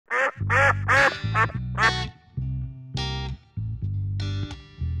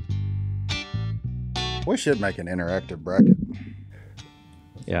We should make an interactive bracket.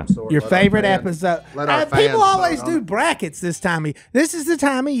 Yeah. Your favorite episode. People always do it. brackets this time. This is the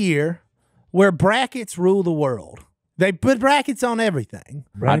time of year where brackets rule the world. They put brackets on everything.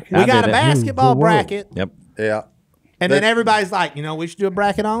 We got a basketball bracket. Yep. Yeah. And then everybody's like, we should do a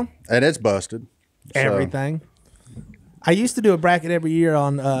bracket on And it's busted. everything. I used to do a bracket every year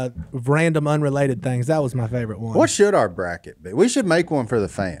on random unrelated things. That was my favorite one. What should our bracket be? We should make one for the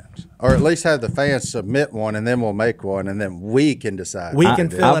fans, or at least have the fans submit one, and then we'll make one, and then we can decide. We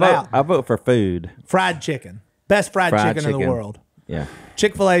can fill it out. I vote for food. Fried chicken. Best fried chicken in the world. Yeah.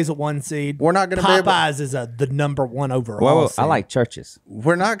 Chick-fil-A's a 1 seed. We're not going to be able. Popeyes is the number 1 overall. Well, seed. I like churches.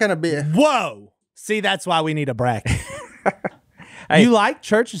 We're not going to be. Whoa. See, that's why we need a bracket. Hey, you like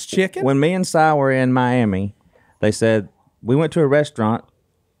Church's chicken? When me and Si were in Miami, they said we went to a restaurant.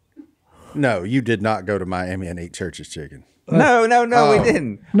 No, you did not go to Miami and eat Church's chicken. No, we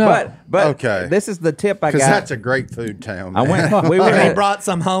didn't. No. But Okay. This is the tip I got. Because that's a great food town. I man. went. We were He at, brought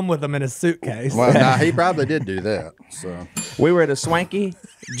some home with him in his suitcase. Well, nah, he probably did do that. So we were at a swanky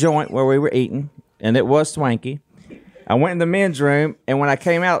joint where we were eating, and it was swanky. I went in the men's room, and when I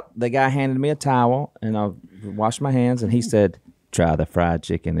came out, the guy handed me a towel, and I washed my hands, and he said, "Try the fried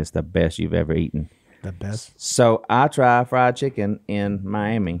chicken. It's the best you've ever eaten." The best. So I tried fried chicken in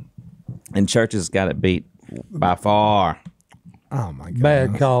Miami, and Church's got it beat by far. Oh, my God.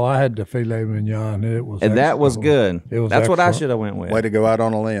 Bad call. I had the filet mignon. It was And that was good. It was That's what I excellent. should have went with. way to go out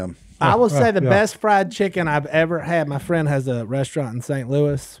on a limb. I will say the yeah. best fried chicken I've ever had. My friend has a restaurant in St.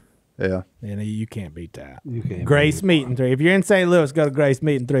 Louis, Yeah. and you can't beat that. You can't Grace Meat and 3. If you're in St. Louis, go to Grace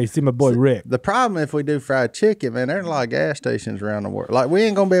Meat and 3. See my boy Rick. The problem if we do fried chicken, man, there's a lot of gas stations around the world. Like we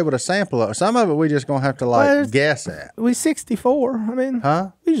ain't gonna be able to sample it. Some of it we just gonna have to Well, guess at. We 64. I mean,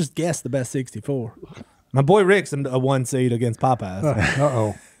 we just guessed the best 64. My boy Rick's a 1 seed against Popeyes.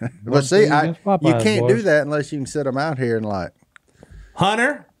 Uh-oh. But see, you Popeyes, can't do boys. that unless you can sit them out here and like.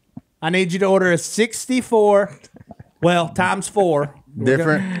 Hunter, I need you to order a 64. Well, times 4.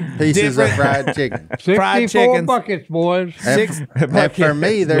 Different pieces of fried chicken. Fried 64 chickens. buckets, boys. And for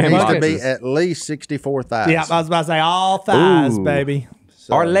me, there needs to be Buckets. at least 64 thighs. Yeah, I was about to say all thighs, Ooh. baby.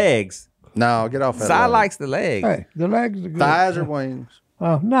 So- Or legs. No, get off that. Si leg. likes the legs. Hey, the legs are good. thighs or wings.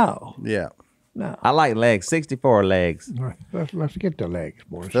 Oh, no. Yeah. No. I like legs. 64 legs. Let's get the legs,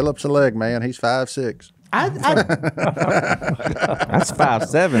 boys. Phillip's a leg man. He's 5'6". That's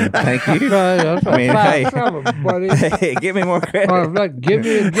 5'7". Thank you. That's I mean, hey. 5'7", buddy. Hey, give me more credit. Give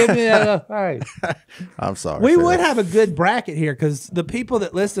me that. Hey. I'm sorry. We Phillip. would have a good bracket here because the people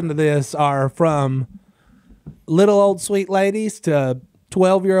that listen to this are from little old sweet ladies to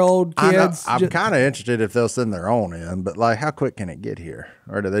 12-year-old I know, kids. I'm kind of interested if they'll send their own in, but like, how quick can it get here?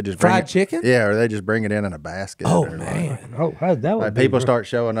 Or do they just bring Fried it, chicken? Yeah, or they just bring it in a basket. Oh, or like- man. Oh, that would Like be people great. start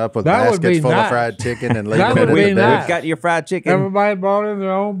showing up with That would baskets be full of nice. fried chicken and That leaving it would in be the bed. nice. We've got your fried chicken. Everybody brought in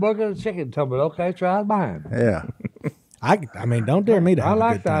their own bucket of chicken. Tell me, okay, try mine. Yeah. I mean, don't dare me to I have a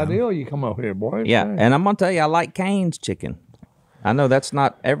like good the time. idea you come over here, boys. Yeah, Hey. and I'm going to tell you, I like Cane's chicken. I know that's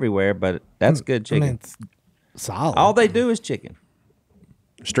not everywhere, but that's good I chicken. mean, it's solid. All they do is chicken.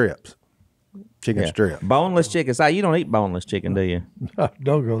 Strips. Chicken strip. Boneless chicken. Si, you don't eat boneless chicken, do you?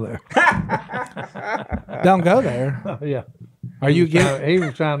 Don't go there. Don't go there. Yeah. Are you getting? He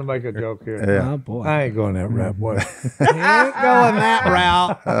was trying to make a joke here. Yeah. Oh, boy. I ain't going that route, boy. He ain't going that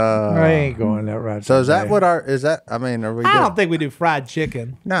route. I ain't going that route. So is that today. what I mean, are we I doing? don't think we do fried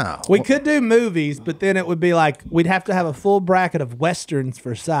chicken. No. We could do movies, but then it would be like we'd have to have a full bracket of westerns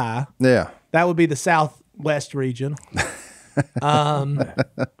for Si. Yeah. That would be the Southwest region.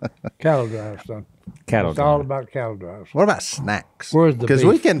 cattle drive, son? Cattle It's all drive. about cattle drives. What about snacks? Where's the Because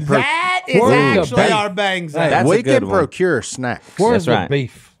beef? we can That is Where's the actually beef? our bang zone. That's we a good can one. procure snacks. Where's That's the right.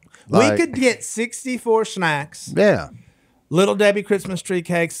 beef? Like- We could get 64 snacks. Yeah. Little Debbie Christmas tree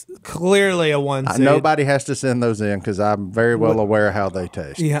cakes, clearly a 1 seed. Nobody has to send those in because I'm very well aware of how they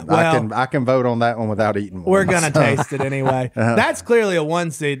taste. Yeah, well- I can vote on that one without eating one. We're gonna taste it anyway. That's clearly a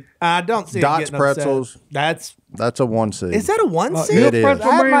 1 seed. I don't see Dots it getting upset. pretzels. That's a 1 seed. is that a 1 seed? It is. pretzel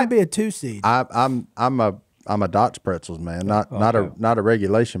That man? might be a 2 seed. I'm a Dots pretzels man, not a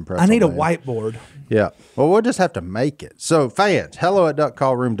regulation pretzel. I need a man. whiteboard. Yeah. Well, we'll just have to make it. So fans,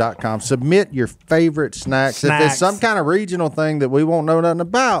 hello@duckcallroom.com. Submit your favorite snacks. If Snacks. it's some kind of regional thing that we won't know nothing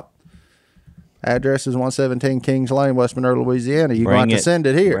about, address is 117 Kings Lane, West Monroe, Louisiana. You're going to have to send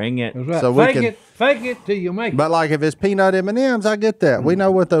it here. Bring it. That's right. So we can- fake it till you make it. But like if it's peanut M&Ms, I get that. We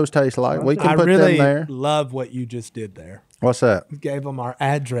know what those taste like. We can I put really them there. love what you just did there. What's that? You gave them our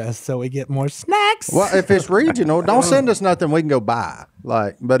address so we get more snacks. Well, if it's regional, don't send us nothing we can go buy.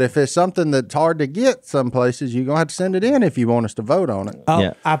 Like, but if it's something that's hard to get some places, you're gonna have to send it in if you want us to vote on it. Oh,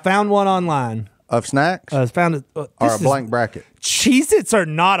 Yeah. I found one online. of snacks found it. or a blank bracket? Cheez-Its are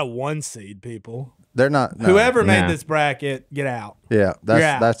not a 1 seed, people. They're not. No. Whoever made this bracket, get out. Yeah,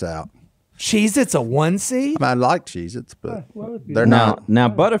 that's out. Cheez-Its a 1 seed? I mean, I like Cheez-Its, but they're not. Now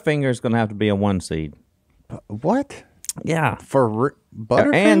Butterfinger is going to have to be a 1 seed. What? Yeah. For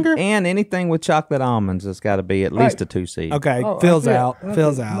Butterfinger? And anything with chocolate almonds has got to be at least a 2 seed. Okay, Phil's out.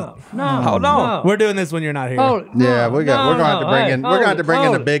 Phil's out. No, Hold on. We're doing this when you're not here. Yeah, we're gonna have to bring in. We're gonna have to bring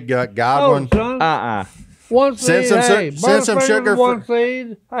in the big God one. 1 seed. Send some sugar. 1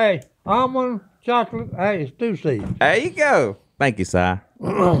 seed. Hey, almond, chocolate. Hey, it's 2 seeds. There you go. Thank you, Si.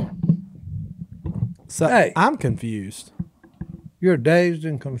 So Hey. I'm confused. You're dazed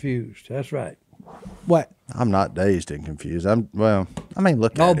and confused. That's right. What? I'm not dazed and confused. I mean,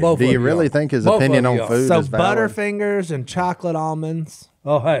 look Oh, at him. both Do of you you really are. think his Both opinion of you on are. food So is valid? Butterfingers and chocolate almonds.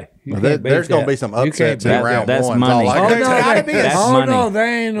 Oh, hey. You can't beat There's going to that. be some You can't upsets beat in that. round That's one. money. Oh, no, There's gotta be a- That's oh, money. no, there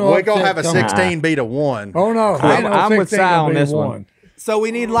ain't no We're going to have a upset coming. 16 beat a 1. Oh, no. there ain't no I'm with 16 Si on beat this a one. So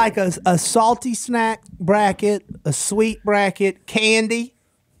we need like a salty snack bracket, a sweet bracket, candy.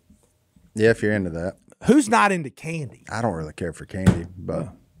 Yeah, if you're into that. Who's not into candy? I don't really care for candy, but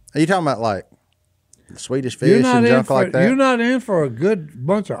are you talking about like Swedish You're fish not and in junk for, like that? You're not in for a good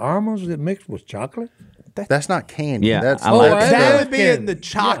bunch of almonds that mixed with chocolate? That's not candy. Yeah, that's, I like that's that. That the- would be in the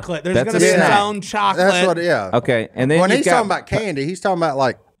chocolate. There's That's going a to be its snack. own chocolate. That's what. Yeah. Okay, and then When you he's got, talking about candy, he's talking about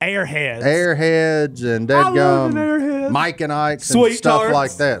like Airheads. Airheads and I love Deadgum, an Airhead. Mike and Ike's, Sweet and stuff Tarts.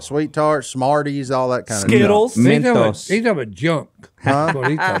 like that. Sweet Tarts, Smarties, all that kind Skittles. of Mentos. He's talking about junk. That's what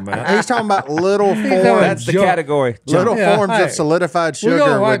he's talking stuff. about. He's talking about little talking forms, that's the junk. category. little Yeah, forms hey. of solidified We're sugar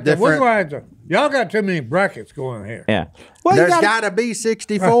gonna with have to, we're different. gonna have to, y'all got too many brackets going here. Yeah. Well, you There's gotta- got to be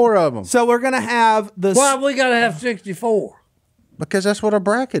 64 of them so we're going to have the. Why we got to have 64? because that's what a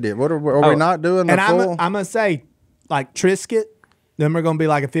bracket is. What are we not doing the And full? I'm going to say, like Triscuit, then we're going to be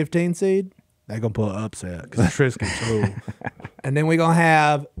like a 15 seed. They're going to pull an upset because Triscuit's rule. And then we're going to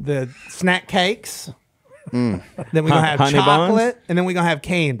have the snack cakes. Then we're going to have Honey chocolate. And then we're going to have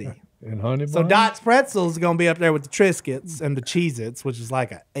candy. And honey So bun? Dot's Pretzels is going to be up there with the Triscuits and the Cheez-Its, which is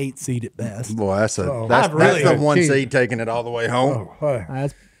like an 8 seed at best. Boy, that's Oh, that's I've really- the one Cheese. seed taking it all the way home. Oh, hey.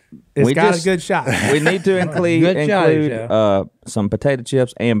 It's We got just- a good shot. We need to include Good choice, some potato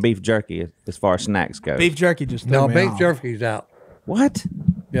chips and beef jerky as far as snacks go. Beef jerky just threw No, me beef off. jerky's out. What?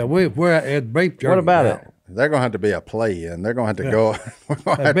 Yeah, we're at beef jerky. What about out. it? They're going to have to be a play-in. They're going to have to go. We're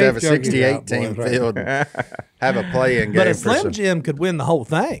going to have beef to have a jerky's 68 out, team boys, right? field. And have a play-in game. But a for Slim some- Jim could win the whole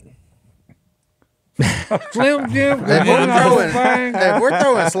thing. Slim Jim? If we're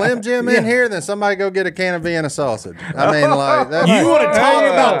throwing Slim Jim in here, then somebody go get a can of Vienna sausage. I mean, like that's You want to talk Hey,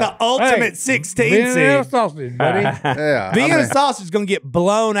 about the ultimate 16 Vienna seed? sausage, buddy. yeah. I Vienna mean, sausage is going to get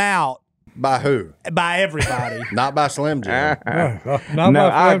blown out by who? by everybody. Not by Slim Jim. No,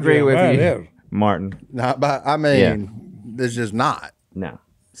 I agree with you, Martin. Not by. I mean, it's just not. No.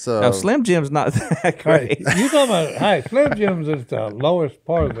 So No, Slim Jim's not that great. Hey, you talking about? Hey, Slim Jim's is the lowest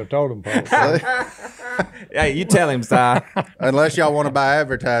part of the totem pole. Hey, you tell him, Si. unless y'all want to buy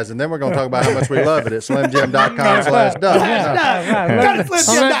advertising, then we're going to talk about how much we love it at slimjim.com/duck. Go to Unless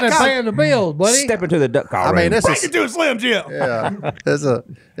they're SlimJim.com. paying the bills, buddy. Step into the duck call. I mean, room. this Bring is it to a Slim Jim. yeah, it's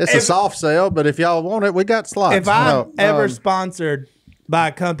a soft sell, but if y'all want it, we got slots. If I'm No, ever sponsored by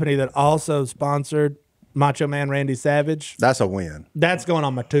a company that also sponsored Macho Man Randy Savage, that's a win. that's going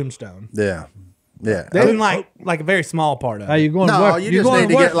on my tombstone. Yeah, yeah. They didn't like a very small part of Hey, it. you going? No, west, you you're just going need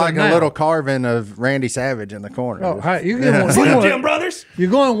to get western like a now. little carving of Randy Savage in the corner. Oh, hey, you Yeah. get Slim one. Jim Brothers.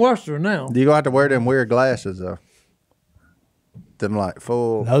 You're going western now. You gonna have to wear them weird glasses though. Them like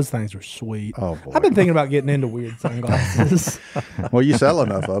full. Those things are sweet. Oh boy. I've been thinking about getting into weird sunglasses. Well, you sell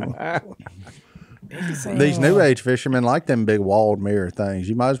enough of them. These new age fishermen like them big walled mirror things.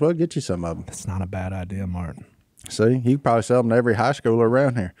 You might as well get you some of them. That's not a bad idea, Martin. See, you can probably sell them to every high schooler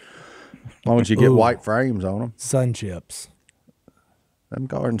around here. As long as you get Ooh. white frames on them. Sun chips. Them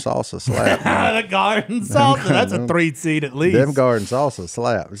garden salsa slap. man. The garden salsa. That's a 3 seed at least. Them garden salsa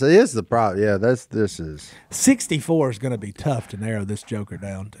slap. See, it's the problem. Yeah, this is. 64 is going to be tough to narrow this joker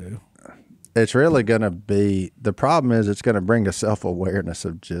down to. It's really going to be. The problem is it's going to bring a self awareness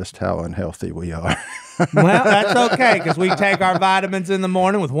of just how unhealthy we are. Well, that's okay because we take our vitamins in the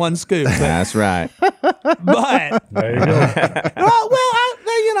morning with 1 scoop. That's right. But There you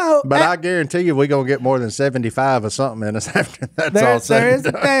go. But I guarantee you, we're gonna get more than 75 or something in us after that's all there said is and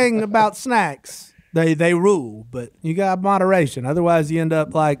a done. thing about snacks. They rule, but you got moderation. Otherwise, you end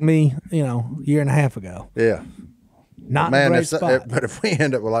up like me, a year and a half ago. Yeah, Not in a man. great spot. But if we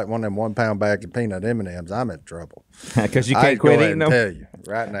end up with like one of them 1 pound bags of peanut M&Ms, I'm in trouble. Because you I can't go quit ahead eating and them. tell you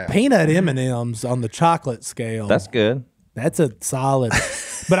right now. Peanut M&Ms on the chocolate scale. That's good. That's a solid.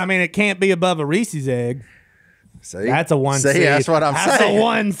 But I mean, it can't be above a Reese's egg. See, That's a 1 seed. That's what I'm saying. That's a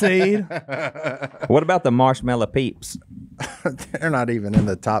 1 seed. What about the marshmallow peeps? They're not even in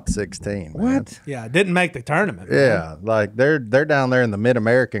the top 16. Man. What? Yeah, didn't make the tournament. Man. Yeah, like they're down there in the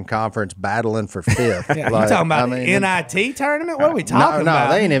Mid-American Conference battling for fifth. Yeah, like, you talking about the NIT tournament? What are we talking about?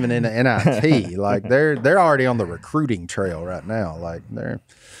 No, they ain't even in the NIT. Like they're already on the recruiting trail right now. Like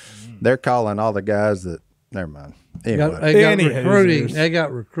they're calling all the guys that. Never mind. Anyway. They got recruiting. They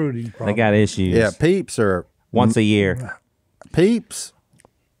got recruiting problems. They got issues. Yeah, peeps are once a year. Peeps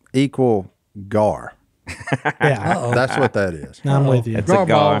equal gar. Yeah, That's what that is. I'm with you. It's a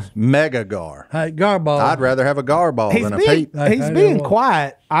gar. Mega gar. Hey, Garball. I'd rather have a gar ball He's than a being, peep. he's being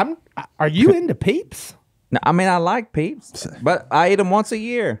quiet. Are you into peeps? No, I mean, I like peeps, but I eat them once a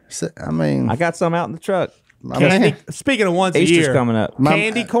year. I mean, I got some out in the truck. Speaking of once Easter's a year, coming up.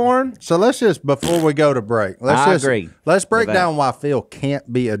 candy corn. so let's just before we go to break, I agree Let's break with that. down why Phil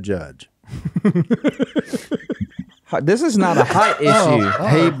can't be a judge. This is not a height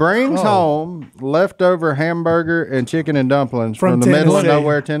issue. He brings home leftover hamburger and chicken and dumplings from the middle of Tennessee.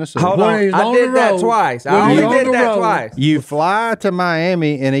 nowhere, Tennessee. Hold When on. he's I on did the that road. twice. When I he's only on did the that road. twice. You fly to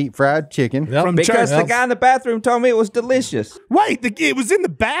Miami and eat fried chicken. Yep. From Because church. the guy in the bathroom told me it was delicious. Wait, it was in the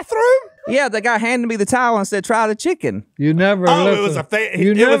bathroom? Yeah, the guy handed me the towel and said, try the chicken. You never Oh, listen. it was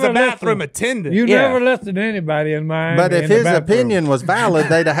You it was a never bathroom listen. attendant. You Yeah. never listen to anybody in Miami. But if in the his bathroom. opinion was valid,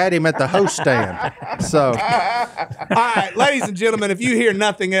 they'd have had him at the host stand. So All right, ladies and gentlemen, if you hear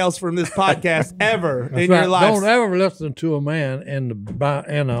nothing else from this podcast ever That's in right. your life, Don't ever listen to a man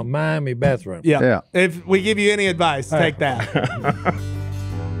in a Miami bathroom. Yeah. If we give you any advice, take that.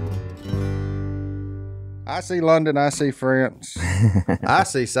 I see London, I see France, I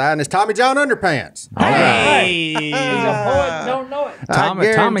see sign. It's Tommy John Underpants. Hey, Don't know it. I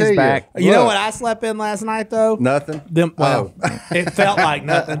Tommy's guarantee you. back. you know Look, what I slept in last night though? Nothing. Them, well, it felt like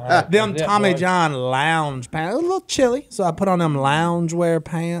nothing. Them Yeah, Tommy boy. John lounge pants. It was a little chilly, so I put on them loungewear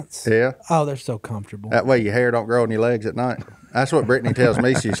pants. Yeah. Oh, they're so comfortable. That way your hair don't grow on your legs at night. That's what Brittany tells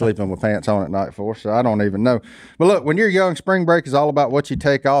me she's sleeping with pants on at night for, so I don't even know. But look, when you're young, spring break is all about what you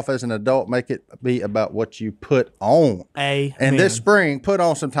take off. As an adult, make it be about what you put on. And this spring, put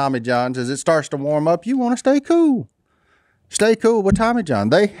on some Tommy Johns. As it starts to warm up, you want to stay cool. Stay cool with Tommy John.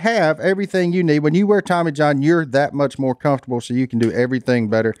 They have everything you need. When you wear Tommy John, you're that much more comfortable, so you can do everything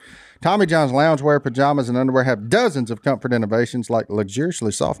better. Tommy John's loungewear, pajamas, and underwear have dozens of comfort innovations like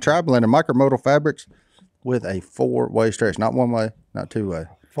luxuriously soft travel and micromodal fabrics with a 4-way stretch. Not one way, not 2-way.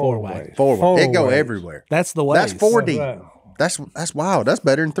 4-way. 4-way. It go everywhere. That's the way. That's 4D. Wow. That's wild. That's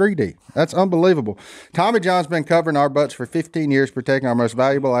better than 3D. That's unbelievable. Tommy John's been covering our butts for 15 years, protecting our most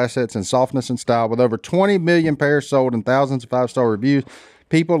valuable assets in softness and style. With over 20 million pairs sold and thousands of 5-star reviews,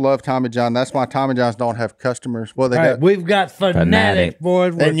 people love Tommy John. That's why Tommy John's don't have customers. Well, they All right, got. we've got fanatics,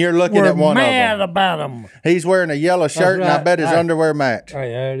 boys. And you're looking we're at one of mad them. about them. He's wearing a yellow shirt, and I right. bet his Right. underwear match.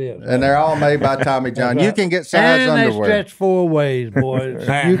 Hey, there it is. And they're all made by Tommy John. You can get size and underwear. they stretch 4 ways, boys.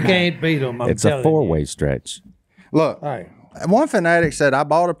 You can't beat them. It's a 4-way stretch. Look, Hey, one fanatic said, I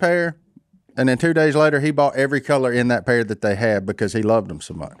bought a pair, and then 2 days later, he bought every color in that pair that they had because he loved them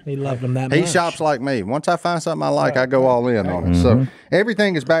so much. He loved them that He much. shops like me. Once I find something I like, I go all in on it. So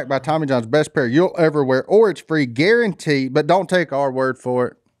everything is backed by Tommy John's best pair you'll ever wear, or it's free guarantee. But don't take our word for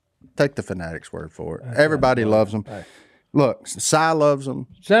it. Take the fanatic's word for it. Everybody loves them. Look, Cy loves them.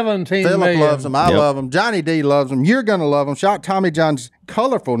 17 Phillip million. loves them. I love them. Johnny D loves them. You're going to love them. Shop Tommy John's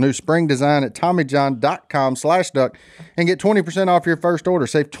colorful new spring design at TommyJohn.com/duck and get 20% off your first order.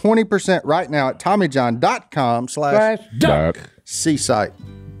 Save 20% right now at TommyJohn.com/duck. See site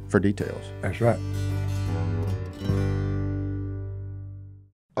for details. That's right.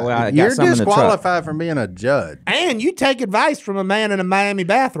 Oh, I got You're some in the truck. disqualified from being a judge. And you take advice from a man in a Miami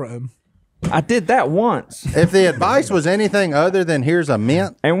bathroom. I did that once. If the advice was anything other than here's a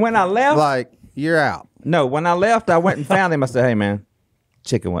mint, And when I left, like, you're out. no, when I left, I went and found him. I said, hey, man,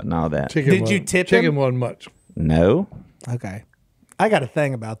 chicken wasn't all that. Chicken Did you wasn't- tip Chicken him? wasn't much. No. Okay. I got a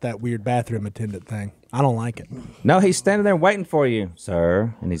thing about that weird bathroom attendant thing. I don't like it. No, he's standing there waiting for you,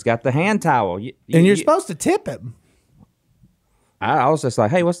 sir. And he's got the hand towel. And you're supposed to tip him. I was just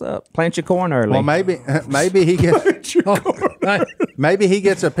like, hey, what's up? Plant your corn early. Well, maybe he gets Hey, maybe he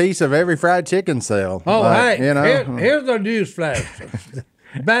gets a piece of every fried chicken sale. oh, Like, hey, you know, here's the news flash.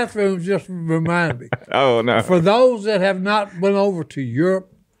 Bathrooms just remind me. oh, no. For those that have not went over to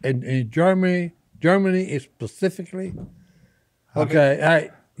Europe and Germany specifically, okay, hey,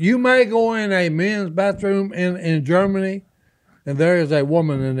 you may go in a men's bathroom in Germany, and there is a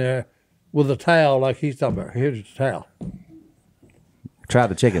woman in there with a towel like he's talking about. Here's the towel. Try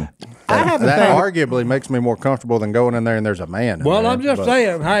the chicken. I have a that thing. arguably makes me more comfortable than going in there and there's a man. In Well, there, I'm just but,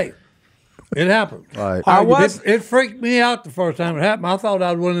 saying, hey, it happened. Like, It freaked me out the first time it happened. I thought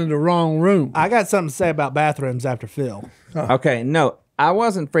I'd went in the wrong room. I got something to say about bathrooms after Phil. Okay, no, I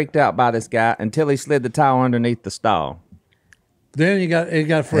wasn't freaked out by this guy until he slid the towel underneath the stall. Then it got he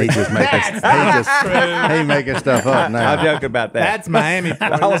freaked. just making he making stuff up now. I'm joking about that. That's Miami.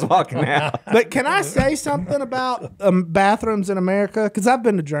 I was walking out. But can I say something about bathrooms in America? Because I've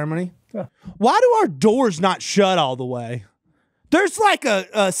been to Germany. Why do our doors not shut all the way? There's like a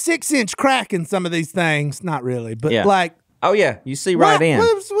 6-inch crack in some of these things. Not really, but Yeah. like. Oh yeah, you see right what, in.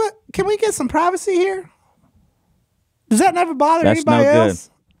 what- can we get some privacy here? Does that never bother That's anybody no good. else?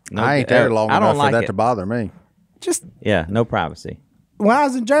 No, I ain't there long I enough don't like for that it. to bother me. Just Yeah, no privacy. when I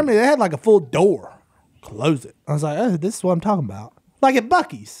was in Germany, they had like a full door. Close it. I was like, oh, this is what I'm talking about. Like at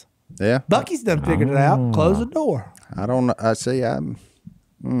Buc-ee's. Yeah, Buc-ee's done figured it out. Close the door. I don't know. I see. I'm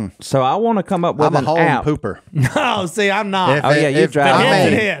So I want to come up with a an home app. pooper. No, see, I'm not. If Oh, yeah, you drive home. I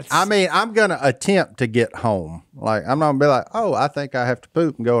mean, Hits. I mean, I'm gonna attempt to get home. Like I'm not gonna be like, oh, I think I have to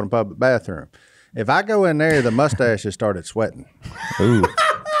poop and go in a public bathroom. If I go in there, the mustache has started sweating. Ooh.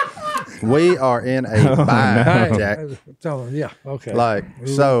 We are in a bind, Hey, Jack. yeah, okay. Like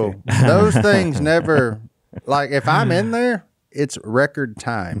so, those things never. Like if I'm in there, it's record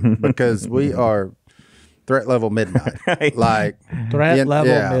time because we are threat level midnight. Like Threat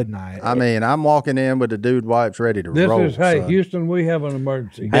level midnight. I mean, I'm walking in with the dude wipes ready to This roll. is, hey, son. Houston, we have an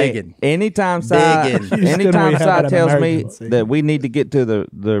emergency. Hey, Biggin. anytime Si, Biggin. Houston, anytime we have Si an tells me emergency. that we need to get to the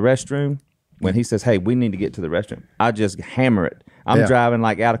restroom, when he says, "Hey, we need to get to the restroom," I just hammer it. I'm Yeah. driving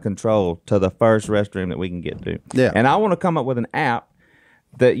like out of control to the first restroom that we can get to. Yeah. And I want to come up with an app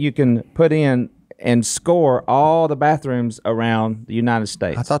that you can put in and score all the bathrooms around the United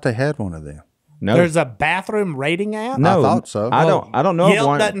States. I thought they had one of them. no, There's a bathroom rating app. no, I thought so. I don't know of Yelp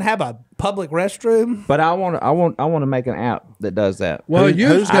one, doesn't have a public restroom. but I want to make an app that does that. Well,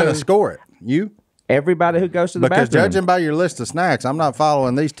 Who's going to score it? You? Everybody who goes to the Because bathroom. judging by your list of snacks, I'm not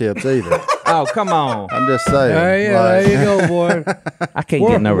following these tips either. Oh, come on. I'm just saying. Hey, yeah, like, there you go, boy. I can't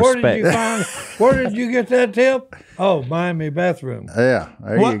get no Where did respect. you find? Where did you get that tip? Oh, Miami bathroom. yeah,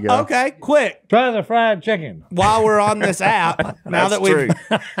 there Well, you go. okay, quick. Try the fried chicken. While we're on this app, now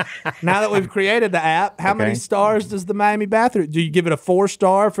that we've created the app, how many Okay. stars does the Miami bathroom? Do you give it a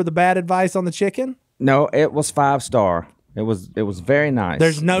 4-star for the bad advice on the chicken? No, it was 5-star. It was very nice.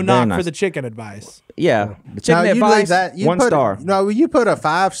 There's no Very knock nice. for the chicken advice. Yeah, the No, chicken you advice, leave that. You 1 put, star. No, you put a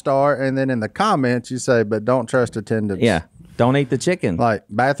 5-star, and then in the comments you say, "But don't trust attendants." Yeah, don't eat the chicken. Like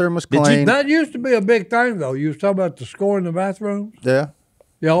bathroom was you- clean. That used to be a big thing, though. You was talking about the score in the bathrooms. Yeah.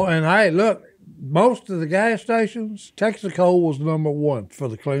 You know, and hey, look, most of the gas stations, Texaco was #1 for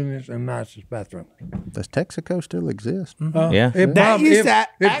the cleanest and nicest bathroom. Does Texaco still exist? Yeah. It, That probably, used it, to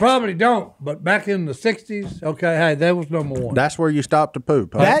it act- probably don't, but back in the 60s, okay, hey, that was #1. That's where you stop to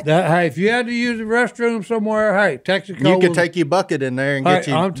poop. Huh? Hey, if you had to use the restroom somewhere, hey, Texaco you could was, take your bucket in there and Hey, get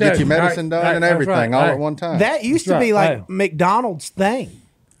you I'm get telling your you, medicine hey, done hey, and that's everything right, all hey. at one time. That used to That's be right. like McDonald's thing.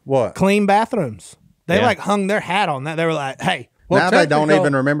 What? Clean bathrooms. They Yeah. like hung their hat on that. They were like, hey, Now they don't Texaco-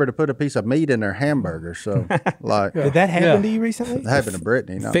 even remember to put a piece of meat in their hamburger. So, like, did that happen Yeah. to you recently? it happened to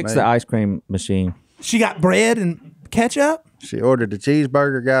Brittany, not Fix me. the ice cream machine. She got bread and ketchup. She ordered the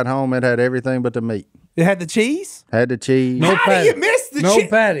cheeseburger, got home, it had everything but the meat. It had the cheese. Had the cheese. No How patty. do you miss the No cheese?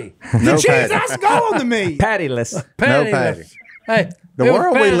 patty. The No cheese patty. has to go on the meat. Pattyless. Patty. patty. Hey, The it was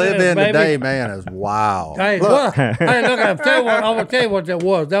world we live pattyless, in baby. today, man, is wild. Hey, Look, look, hey, look! I'm gonna tell you what that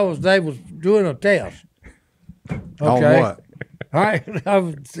was. They was doing a test. on Okay. what? All right,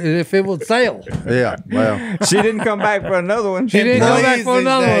 if it would sell, Yeah, well, She didn't come back for another one. she didn't come back Please for these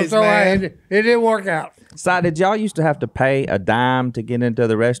another one, days, so man. it didn't work out. Si, did y'all used to have to pay a dime to get into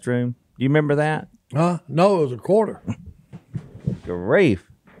the restroom? Do you remember that? Huh? No, it was a quarter. Grief.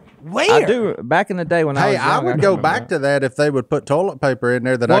 Where? I do. Back in the day when I hey, was young, I would can go remember back to that if they would put toilet paper in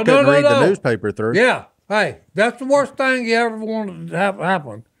there that I Well, couldn't no, read the no. newspaper through. Yeah. Hey, that's the worst thing you ever wanted to have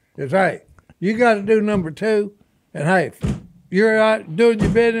happen. Is hey, you got to do #2, and hey, you're out doing your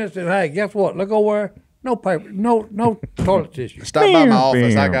business, and hey, guess what? Look over. No paper, no toilet tissue. Stop by my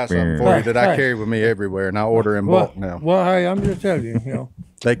office. I got something for you that I Hey. carry with me everywhere, and I order in bulk now. Well, hey, I'm just telling you, you know.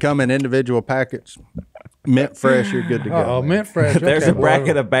 They come in individual packets. Mint fresh, you're good to go. Oh, mint fresh. There's okay, a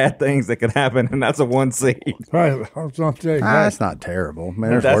bracket of bad things that could happen, and that's a 1 seed. Right, I was gonna tell you. Ah, hey, it's not terrible.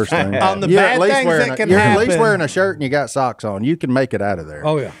 Man, there's That's worse things. On the You're bad at least things wearing that a- can You're at least happen. wearing a shirt and you got socks on. You can make it out of there.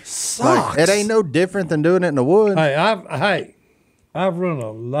 oh yeah. Like, it ain't no different than doing it in the woods. Hey, I've run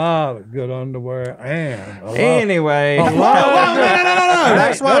a lot of good underwear and Anyway, No.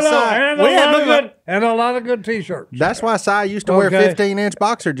 That's why and a lot of good T-shirts. That's why Si used to wear Okay. 15-inch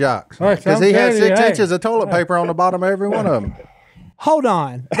boxer jocks Right, because I'm he had telling you, 6 hey. inches of toilet paper on the bottom of every one of them. Hold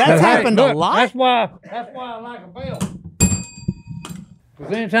on. That's happened a lot. That's why I like a belt.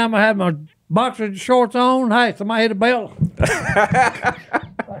 Because anytime I had my boxer shorts on, hey, somebody hit a belt.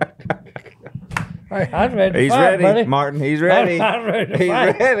 Hey, I was ready to he's fight, ready, buddy. Martin. He's ready. I'm ready to He's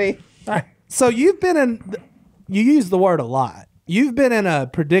fight. ready. So you've been in, you use the word a lot. You've been in a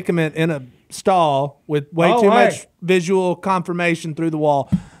predicament in a stall with way Oh, too hey. much visual confirmation through the wall.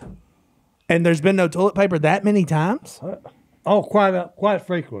 And there's been no toilet paper that many times? Oh, quite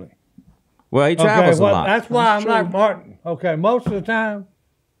frequently. Well, he travels a well, lot. that's why I'm like Martin. Okay, most of the time,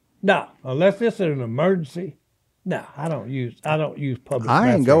 no, unless this is an emergency. No, I don't use public. I ain't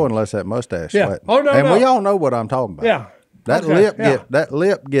bathrooms. going unless that mustache Yeah. sweat. Oh, no, and no. we all know what I'm talking about. Yeah. That Okay, yeah.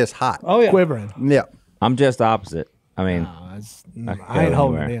 lip gets hot. Oh yeah. Quivering. Yeah. I'm just the opposite. I mean, I ain't go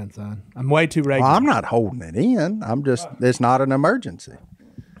holding anywhere. it in, son. I'm way too regular. Well, I'm not holding it in. I'm just, it's not an emergency.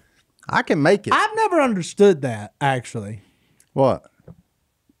 I can make it. I've never understood that, actually. What?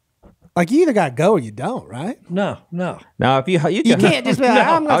 Like, you either got to go or you don't, right? No. now if you You can, can't just be like,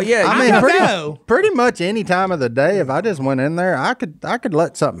 I'm gonna, Oh, yeah, I'm you gonna pretty, go. pretty much any time of the day, if I just went in there, I could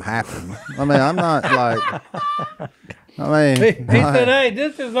let something happen. I mean, I'm not like, He said, "Hey,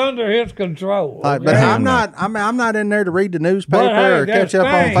 this is under his control." Like, but Okay? I'm not in there to read the newspaper But, hey, or catch there's up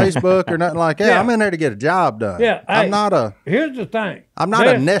on things. Facebook or nothing like that. Yeah. I'm in there to get a job done. Yeah, hey, I'm not a Here's the thing. a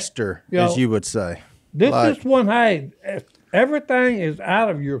nester, you know, as you would say. This like- is one. Hey, everything is out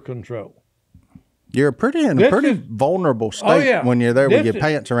of your control. You're in a This pretty is- vulnerable state Oh, yeah. when you're there with This your is-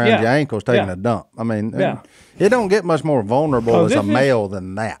 pants around yeah. your ankles taking Yeah. a dump. I mean, Yeah. it don't get much more vulnerable Oh, as a this is- male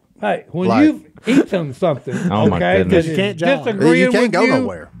than that. Hey, when Like- you've eaten something, Oh, my okay, goodness. that You can't is jog. disagreeing You can't with go you,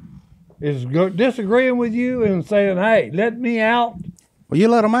 nowhere. disagreeing with you and saying, "Hey, let me out." Well, you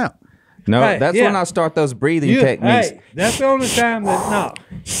let them out. no, Hey, that's yeah. when I start those breathing You, techniques. hey, that's the only time that no.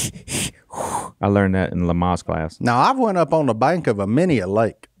 I learned that in Lamar's class. Now, I've went up on the bank of a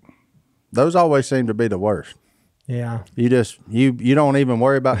lake. Those always seem to be the worst. Yeah. You just you don't even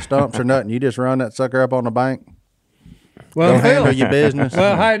worry about stumps or nothing. You just run that sucker up on the bank. Well, Go handle Phil, your business.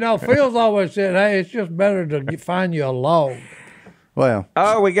 well, hey, no. Phil's always said, "Hey, it's just better to find you a log." Well,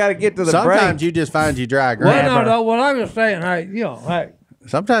 Oh, we got to get to the sometimes break. you just find you dry Well, ground. no. What I was saying, hey, hey,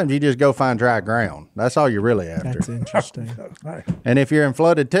 Sometimes you just go find dry ground. That's all you're really after. That's interesting. hey. And if you're in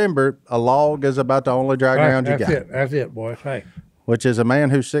flooded timber, a log is about the only dry ground you That's got. it. That's it, boys. Hey, Which is a man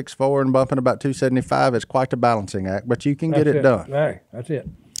who's 6'4" and bumping about 275 is quite a balancing act, but you can get that's it done. Hey, that's it.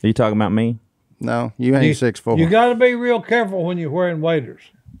 Are you talking about me? No, you ain't 6'4". You got to be real careful when you're wearing waders.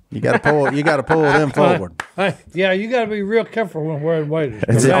 You got to pull. You got to pull them forward. Hey, yeah, you got to be real careful when wearing waders.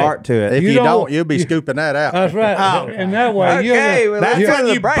 There's an Okay? art to it. If You you don't- don't, you'll be scooping that out. That's right. And that way, Okay, well, let's you go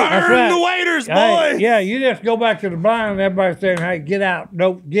to the break. That's right. waiters, Hey, yeah, you just go back to the blind and everybody's saying, "Hey, get out!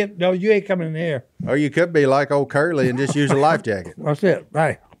 No, you ain't coming in here." Or you could be like old Curly and just use a life jacket. That's it.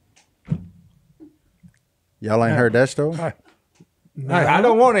 Hey, Y'all ain't heard that story? I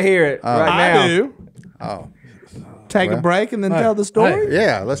don't want to hear it right now. I do. Oh, Take a break and then tell the story.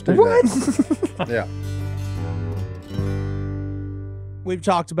 yeah. Let's do that. Yeah. We've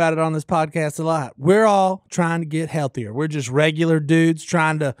talked about it on this podcast a lot. We're all trying to get healthier. We're just regular dudes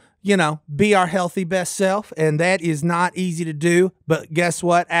trying to, be our healthy best self. And that is not easy to do. But guess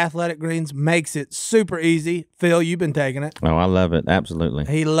what? Athletic Greens makes it super easy. Phil, you've been taking it. Oh, I love it. Absolutely.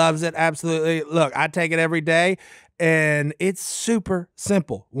 He loves it. Absolutely. Look, I take it every day. And it's super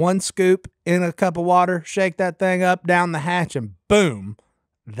simple. 1 scoop in a cup of water, shake that thing up down the hatch, and boom.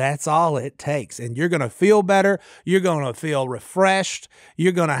 That's all it takes. And you're going to feel better. You're going to feel refreshed.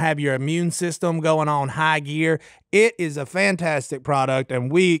 You're going to have your immune system going on high gear. It is a fantastic product,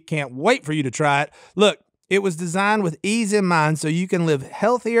 and we can't wait for you to try it. Look, it was designed with ease in mind so you can live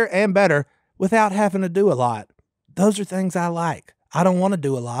healthier and better without having to do a lot. Those are things I like. I don't want to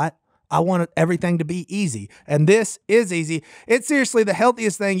do a lot. I want everything to be easy. And this is easy. It's seriously the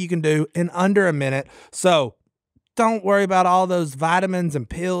healthiest thing you can do in under a minute. So don't worry about all those vitamins and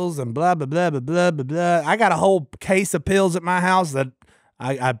pills and blah, blah, blah, blah, blah, blah, blah. I got a whole case of pills at my house that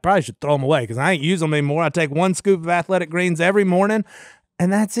I probably should throw them away because I ain't use them anymore. I take 1 scoop of Athletic Greens every morning,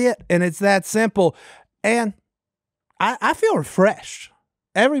 and that's it. And it's that simple. And I feel refreshed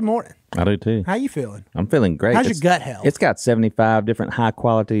every morning. I do too. How you feeling? I'm feeling great. How's your gut health? It's got 75 different high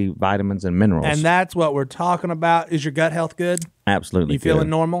quality vitamins and minerals. And that's what we're talking about. Is your gut health good? Absolutely. You feeling good.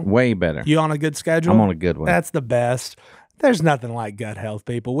 normal? Way better. You on a good schedule? I'm on a good one. That's the best. There's nothing like gut health,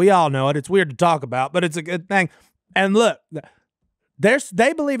 people. We all know it. It's weird to talk about, but it's a good thing. And look,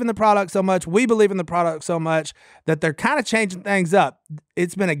 They believe in the product so much, we believe in the product so much that they're kind of changing things up.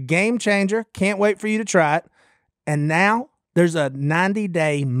 It's been a game changer. Can't wait for you to try it. And now there's a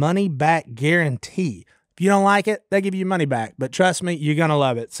 90-day money-back guarantee. If you don't like it, they give you money back. But trust me, you're going to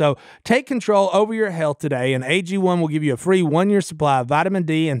love it. So take control over your health today, and AG1 will give you a free 1-year supply of vitamin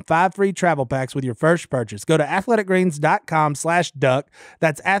D and 5 free travel packs with your first purchase. Go to athleticgreens.com/duck.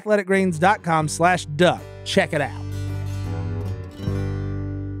 That's athleticgreens.com/duck. Check it out.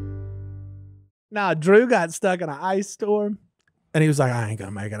 Nah, Drew got stuck in an ice storm, and he was like, I ain't going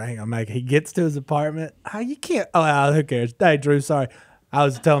to make it. I ain't going to make it. He gets to his apartment. You can't. Oh, who cares? Hey, Drew, sorry. I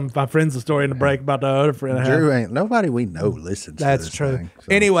was telling my friends the story in the break about the other friend I had. Drew ain't nobody we know listens. That's to this true. Thing, so.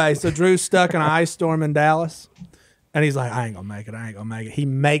 Anyway, so Drew's stuck in an ice storm in Dallas, and he's like, I ain't gonna make it. I ain't gonna make it. He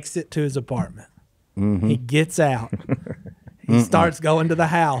makes it to his apartment. He gets out. He starts going to the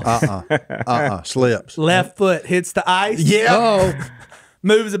house. Slips. Left foot hits the ice. Yeah.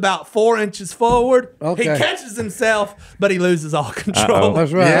 Moves about 4 inches forward. Okay. He catches himself, but he loses all control.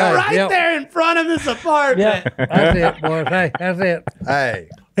 That's right. Yeah. Right there in front of his apartment. Yeah, that's it, boys. Hey, that's it. Hey.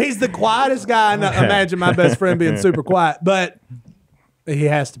 He's the quietest guy. Imagine my best friend being super quiet, but he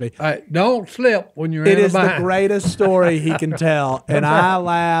has to be. Hey, don't slip when you're It in a is the bind. greatest story he can tell, and I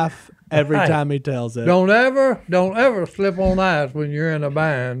laugh every time he tells it. Don't ever slip on ice when you're in a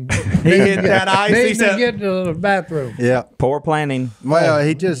bind. He hit that ice. He Need to said, get to the bathroom. Yeah. Poor planning. Well,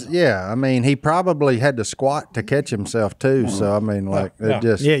 he just, I mean, he probably had to squat to catch himself too. So I mean, like, Yeah. it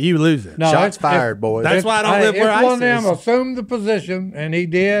just "Yeah, you lose it." No, shots it's- fired, boys. That's why I don't live Hey, where it's ice one of them is. assumed the position, and he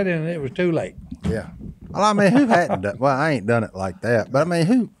did, and it was too late. Yeah. Well, I mean, who hadn't done? Well, I ain't done it like that, but I mean,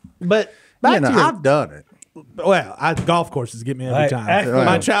 who? But You back know, to your, I've done it. well, golf courses get me every Hey, time. actually-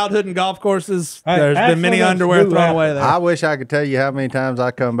 My childhood and golf courses, Hey, there's been many actually, underwear let's do thrown that. away there. I wish I could tell you how many times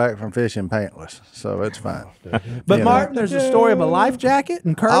I come back from fishing pantless. So it's fine. But you Martin, there's a story of a life jacket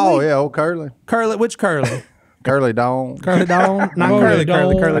and Curly. Oh yeah, old Curly, Which Curly? Curly Dawn. Curly Dawn? Not Curly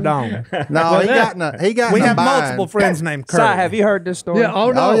Curly Dawn. No, he got in a We in a have bind. multiple friends named Curly. Si, have you heard this story? Yeah.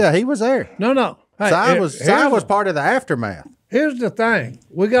 Oh no. Oh yeah, he was there. No. Hey, Si was part of the aftermath. Here's the thing: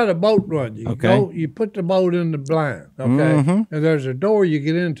 we got a boat run. You Okay. go, you put the boat in the blind, okay, and there's a door you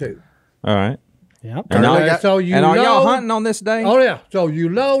get into. All right. Yep. And, Curly are, got- So you and are y'all load- hunting on this day? Oh yeah. So you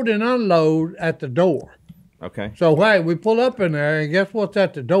load and unload at the door. Okay. So hey, we pull up in there, and guess what's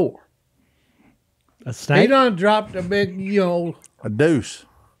at the door? A He snake? done dropped a big, A deuce,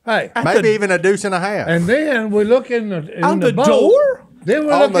 hey, maybe even a deuce and a half. and then we look in the On the boat. door? Then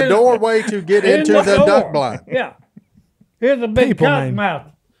we on look the in doorway to get in into the door. duck blind. Yeah. Here's a big People name.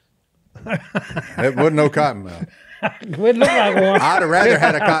 cottonmouth. It wasn't no cottonmouth. It looked like one. I'd have rather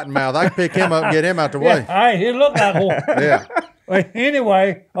had a cottonmouth. I could pick him up and get him out the way. Yeah, hey, it looked like one. Yeah. Well,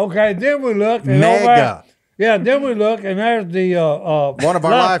 anyway, okay, then we look. And Mega. Yeah, then we look, and there's the One of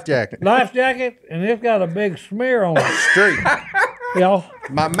our life jackets. life jacket, and it's got a big smear on it. Street. You know?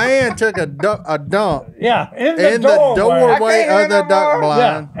 My man took a dump Yeah, in the in the doorway. doorway of the duck Yeah,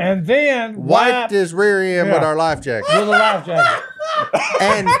 blind, and then wiped his rear end with Yeah. our life jacket, with a life jacket.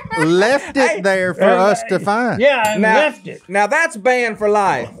 and left it there for us to find. Yeah, and left it. Now that's banned for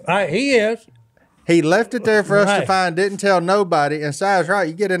life. He is. He left it there for us to Right. find, didn't tell nobody. And Si's right.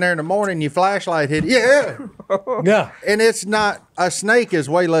 You get in there in the morning, your flashlight hit it. Yeah. Yeah, And it's not, a snake is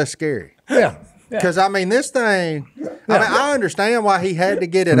way less scary. yeah. Because, I mean, this thing, I understand why he had to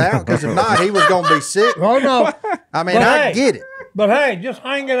get it out, because if not, he was going to be sick. Oh no, I mean, But I hey. get it. but hey, just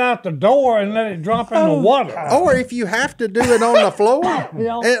hang it out the door and let it drop in the water. Or if you have to do it on the floor,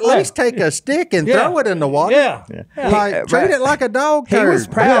 Yeah. at least take a stick and Yeah. throw it in the water. Yeah. Like, treat it like a dog He turd. was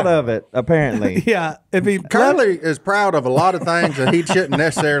proud of it, apparently. Yeah. If he Curly is proud of a lot of things that he shouldn't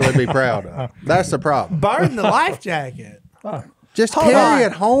necessarily be proud of. That's the problem. burn the life jacket. Just Hold carry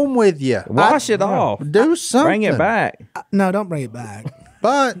on. it home with you. Wash it off. Do something. Bring it back. No, don't bring it back.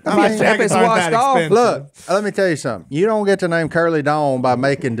 But I My mean, jackets it's aren't washed that off, expensive. look, let me tell you something. You don't get to name Curly Dawn by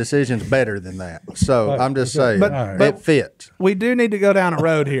making decisions better than that. So I'm just saying, But- it fits. We do need to go down a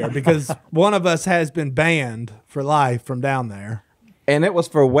road here because one of us has been banned for life from down there. And it was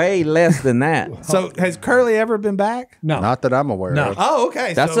for way less than that. So has Curly ever been back? No, Not that I'm aware No. of. Oh,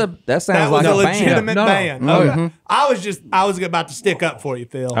 okay. That so sounds that was like a a ban. legitimate No, no. ban. Okay. I was about to stick up for you,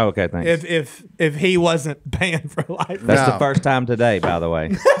 Phil. Oh, okay, thanks. If he wasn't banned for life, That's No. the first time today, by the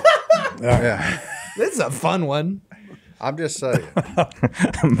way. Yeah. this is a fun one. I'm just saying.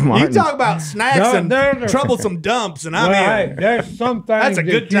 You talk about snacks No, and there's a- troublesome dumps, and I'm well, here. hey, there's some things That's a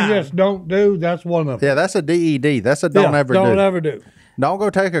good that you time. just don't do. That's one of them. Yeah, that's a DED. That's a don't ever don't do. ever do. Don't go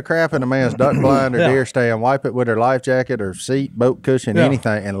take a crap in a man's duck blind or Yeah. deer stand, wipe it with their life jacket or seat, boat cushion, Yeah.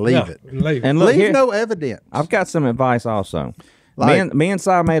 anything, and leave Yeah, it. leave it. And look Leave here, no evidence. I've got some advice also. Me and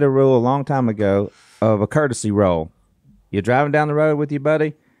Si made a rule a long time ago of a courtesy roll. You're driving down the road with your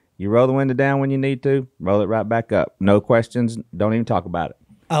buddy. You roll the window down when you need to. Roll it right back up. No questions. Don't even talk about it.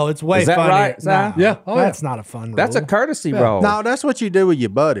 Oh, it's way Is that funnier. right, Si? No, Yeah. Oh, yeah. that's not a fun rule. That's a courtesy roll. No, that's what you do with your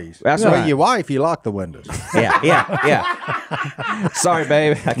buddies. That's With right. your wife, you lock the windows. Yeah. Sorry,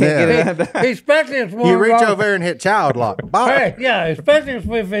 babe. I can't get it. Especially if one You of reach those- over and hit child lock. Bob. Hey, yeah, especially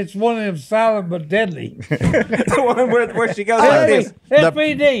if it's one of them silent but deadly. The one where she goes Hey, like this.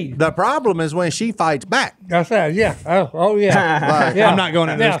 SPD. The problem is when she fights back. I said, yeah. Oh yeah. Yeah. I'm not going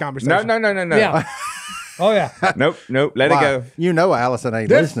into Yeah. this conversation. No. Yeah. Oh yeah. Nope. Let it Why? go. You know Allison ain't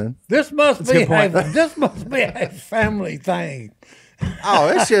This, listening. this must be a good point. this must be a family thing. Oh,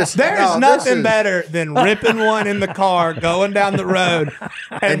 it's just There's no, this nothing is- better than ripping one in the car, going down the road,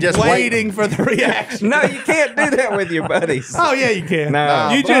 and just waiting for the reaction. No, you can't do that with your buddies. Oh yeah, you can. No.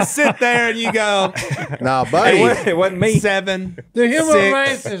 You just sit there and you go No, buddy. It wasn't me. 7, The human 6,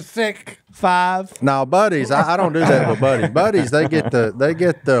 race is sick. 5. No, buddies. I don't do that with buddies. Buddies, they get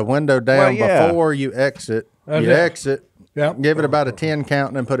the window down Well, yeah. before you exit. That's You it. exit. Yep. Give it about a 10 count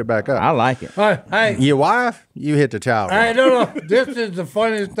and then put it back I up. like it. Hey, Your wife, you hit the child. hey, no. This is the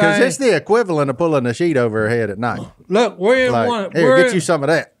funniest Because thing. it's the equivalent of pulling a sheet over her head at night. Look, we're in Like, one. here, We're, get you some of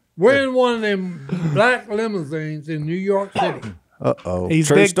that. we're in one of them black limousines in New York City. Uh-oh. He's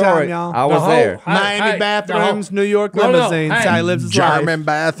True big story. time, y'all. I was whole- there. Hey, Miami hey, bathrooms, New York No, no, limousines. hey. How he lives his German life.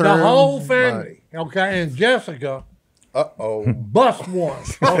 bathroom. The whole family. Okay, and Jessica Uh-oh. bust one.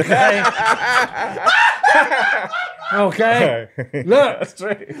 Okay. Okay. Look.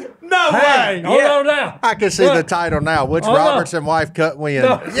 No Hey, way. hold on now. I can see Look. the title now. Which Hold on. Robertson wife cut wind?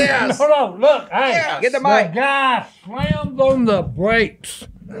 No, Yes. Hold on. Look. Hey. Get the mic. The guy slams on the brakes.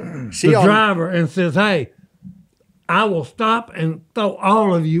 She The on, driver and says, "Hey, I will stop and throw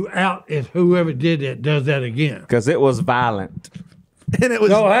all of you out if whoever did that does that again." Because it was violent. And it was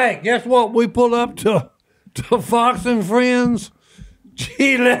So hey, guess what? We pull up to Fox and Friends.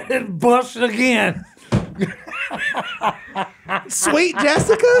 She let it bust again. sweet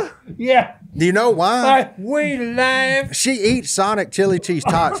Jessica. Yeah. do you know why? Hey, we laugh. She eats Sonic chili cheese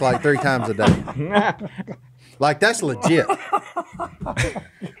tots like 3 times a day. Like, that's legit.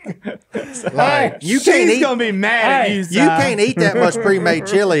 Like, you can't She's eat. gonna be mad at Hey, you. You Si. can't eat that much pre-made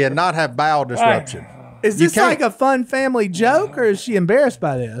chili and not have bowel disruption. Is you this can't- like a fun family joke, or is she embarrassed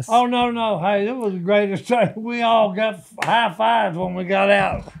by this? Oh no! Hey, it was the greatest thing. We all got high fives when we got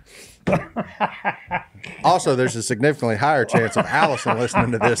out. Also, there's a significantly higher chance of Allison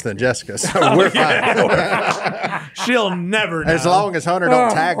listening to this than Jessica, so we're fine. She'll never know. As long as Hunter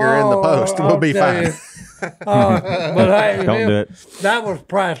don't tag her in the post, we'll be fine. But hey, Don't do it. That was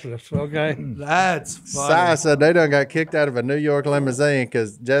priceless. Okay. That's funny. Si said they done got kicked out of a New York limousine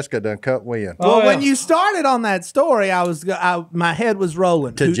because Jessica done cut wind. Well, Oh, when yeah. you started on that story, my head was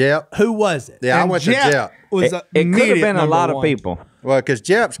rolling. To Jep? Who was it? Yeah, I went to Jep. Was It could have immediate been a number lot of one. people. Well, because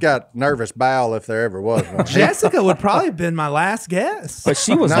Jep's got nervous bowel if there ever was one. Jessica would probably have been my last guess. But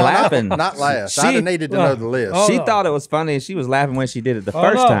she was No, laughing. Not last. She- I'd have needed to know the list. Oh, She no. thought it was funny, and she was laughing when she did it the Hold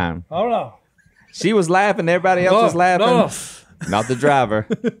first on. time. Hold on. She was laughing. Everybody else was laughing. No. Not the driver.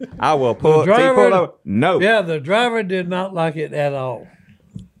 I will pull. The till you driver- pull over. No. Yeah, the driver did not like it at all.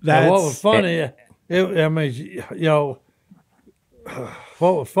 That's And what was funny,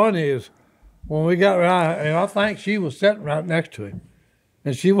 what was funny is when we got right, and I think she was sitting right next to him,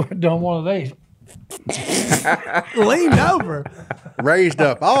 and she would have done one of these. leaned over. Raised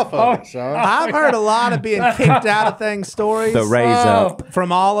up off of it, son. I've heard a lot of being kicked out of things stories The raise up.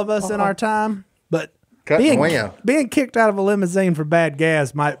 from all of us in our time, but Cutting wind. being kicked out of a limousine for bad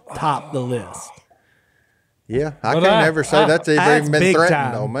gas might top the list. Yeah, I But can't ever say that's that's even been big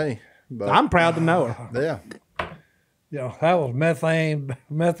threatened time. on me. But I'm proud to know her. yeah. That was methane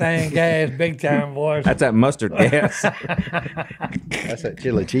gas, big time, boys. That's that mustard gas. That's that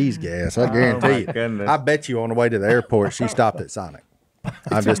chili cheese gas. I guarantee you. goodness. I bet you on the way to the airport, she stopped at Sonic.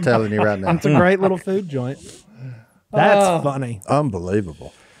 I'm just telling you right now. It's a great little food joint. That's funny.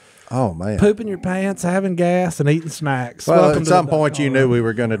 Unbelievable. Oh, man. Pooping your pants, having gas, and eating snacks. Well, Welcome at to some the- point, you knew we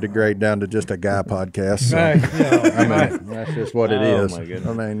were going to degrade down to just a guy podcast. So, Hey, I mean, that's just what it Oh, is. my goodness.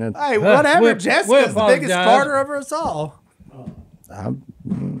 I mean, that's, Hey, whatever. we Jessica's the biggest apologize. farter of us all.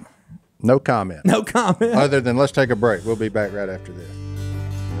 no comment. No comment. Other than let's take a break. We'll be back right after this.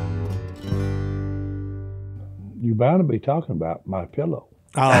 You bound to be talking about my pillow.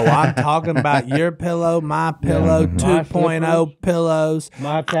 Oh, I'm talking about your pillow, my pillow, My 2.0 pillows.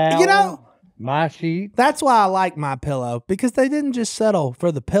 My towel. You know, my sheet. that's why I like my pillow, because they didn't just settle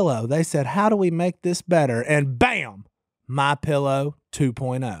for the pillow. They said, how do we make this better? And bam, my pillow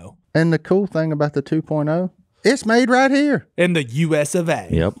 2.0. And the cool thing about the 2.0, It's made right here. In the U.S. of A.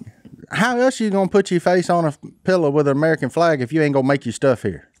 Yep. How else you gonna put your face on a pillow with an American flag if you ain't gonna make your stuff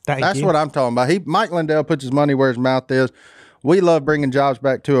here? That's you. what I'm talking about. Mike Lindell puts his money where his mouth is. We love bringing jobs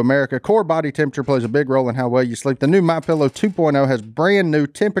back to America. Core body temperature plays a big role in how well you sleep. The new MyPillow 2.0 has brand new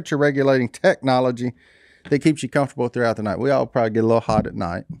temperature regulating technology that keeps you comfortable throughout the night. We all probably get a little hot at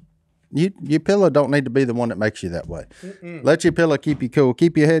night. Your pillow don't need to be the one that makes you that way. Let your pillow keep you cool.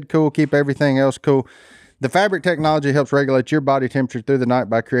 Keep your head cool. Keep everything else cool. The fabric technology helps regulate your body temperature through the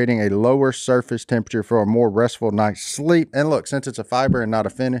night by creating a lower surface temperature for a more restful night's sleep. And look, since it's a fiber and not a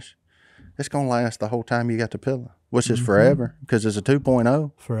finish, it's going to last the whole time you got the pillow, which is forever because it's a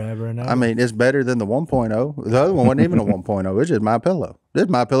 2.0. Forever and ever. I mean, it's better than the 1.0. The other one wasn't even a 1.0. It's just MyPillow. This is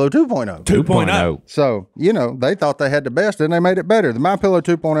MyPillow 2.0. 2.0. So, they thought they had the best, and they made it better. The MyPillow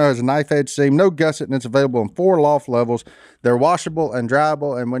 2.0 has a knife edge seam, no gusset, and it's available in 4 loft levels. They're washable and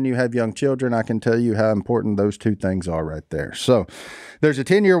dryable, and when you have young children, I can tell you how important those two things are right there. So, there's a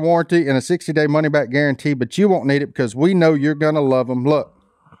 10-year warranty and a 60-day money-back guarantee, but you won't need it because we know you're going to love them. Look,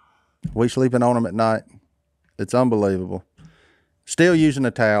 we sleeping on them at night. It's unbelievable. Still using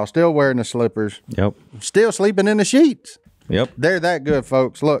a towel, still wearing the slippers. Yep. Still sleeping in the sheets. Yep. They're that good,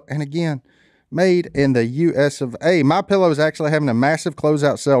 folks. Look, and again, made in the U.S. of A. MyPillow is actually having a massive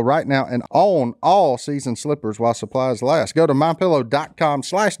closeout sale right now and on all season slippers while supplies last. Go to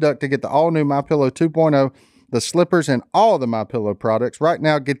MyPillow.com/duck to get the all-new MyPillow 2.0, the slippers, and all the MyPillow products. Right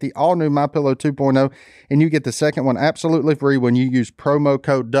now, get the all-new MyPillow 2.0, and you get the second one absolutely free when you use promo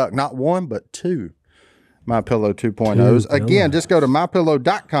code DUCK. Not one, but 2 MyPillow 2.0s. Again, just go to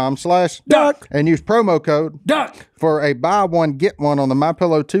MyPillow.com/duck and use promo code Duck for a buy one, get one on the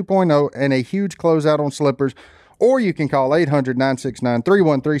MyPillow 2.0 and a huge closeout on slippers. Or you can call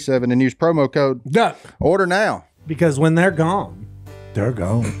 800-969-3137 and use promo code Duck. Order now. Because when they're gone, They're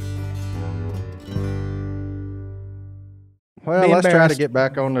gone. Well, Be let's try to embarrassed. get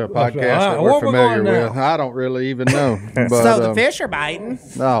back on the podcast right. that Where we're we familiar going with. now? I don't really even know. But, so the fish are biting.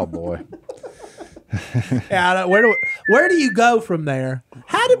 Oh, boy. Yeah, where do you go from there?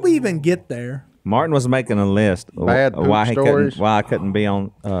 How did we even get there? Martin was making a list of Bad poop stories. why I couldn't be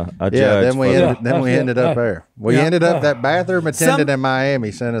on a judge. Yeah, then we for ended up there. We ended up, that bathroom attendant in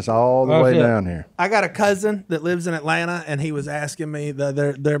Miami sent us all the way down here. I got a cousin that lives in Atlanta, and he was asking me that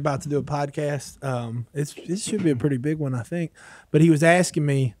they're about to do a podcast. It should be a pretty big one, I think. But he was asking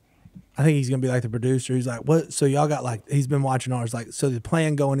me, I think he's gonna be like the producer. He's like, "What? So y'all got like?" He's been watching ours. Like, so the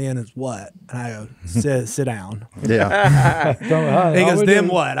plan going in is what? And I go, "Sit down." Yeah. He goes, "Then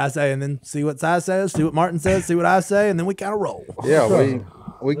what?" I say, and then see what Si says, see what Martin says, see what I say, and then we kind of roll. Yeah,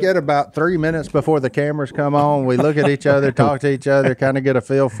 we get about 3 minutes before the cameras come on. We look at each other, talk to each other, kind of get a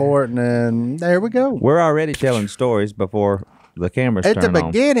feel for it, and then there we go. We're already telling stories before the cameras At the turn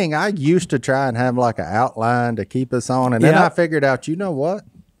on. beginning, I used to try and have like an outline to keep us on, and then I figured out, you know what?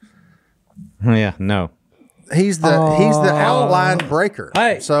 Yeah, no. He's the outline breaker.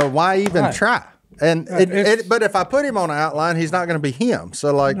 Hey. So why even Hey. try? And but if I put him on an outline, he's not going to be him.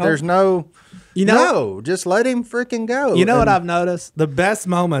 So like, there's just let him freaking go. You know what I've noticed? The best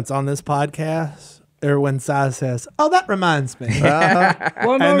moments on this podcast are when Si says, "Oh, that reminds me," Well,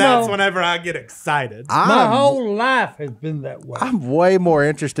 no, and that's no. whenever I get excited. My whole life has been that way. I'm way more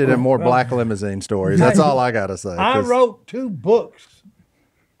interested in more black limousine stories. That's all I got to say. I 'Cause wrote 2 books,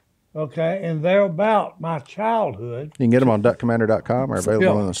 okay, and they're about my childhood. You can get them on duckcommander.com or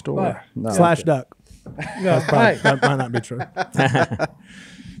available in the store. Right. No, /duck. Yeah, hey, That might not be true.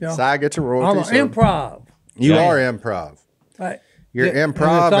 Si gets a I'm royalty. an So improv. you are improv. Hey, You're yeah, and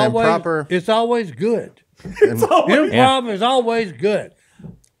improv it's and always- proper. It's always good. And Improv is always good.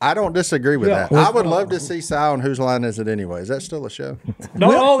 I don't disagree with Yeah. that. I would love to see Si on Whose Line Is It Anyway? Is that still a show?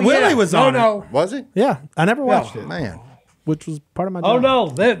 No, Willie was on it. No, Was he? Yeah, I never watched it, Man. which was part of my oh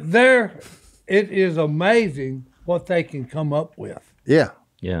job. no, it is amazing what they can come up with. Yeah.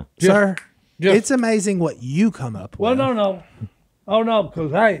 Yeah. Sir, Just- it's amazing what you come up with. Well, no. Oh no,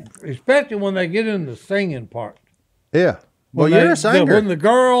 because hey, especially when they get in the singing part. Yeah. Well, When you're they- a singer. When the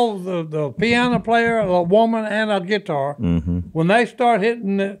girl, the piano player, a woman, and a guitar, when they start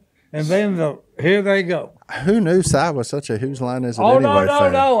hitting it, and then here they go. Who knew Si was such a Whose Line Is It Oh Anyway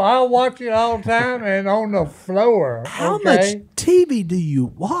fan? no! I watch it all the time and on the floor. How okay? much TV do you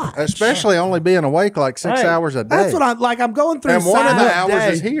watch? Especially only being awake like 6 Hey, hours a day. That's what I'm like. I'm going through. And one of the Simon's hours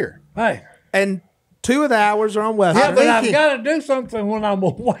day, is here. Hey, and 2 of the hours are on West. yeah, I but think I've he- got to do something when I'm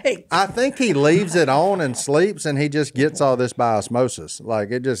awake. I think he leaves it on and sleeps, and he just gets all this by osmosis. Like,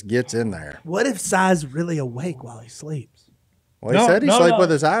 it just gets in there. What if Si's really awake while he sleeps? Well, he No, said he no, slept no.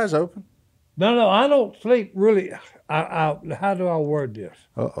 with his eyes open. No, I don't sleep really. How do I word this?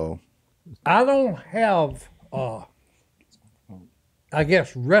 Uh-oh. I don't have I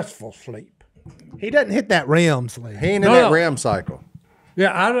guess, restful sleep. He doesn't hit that REM sleep. He ain't in No, that no. REM cycle.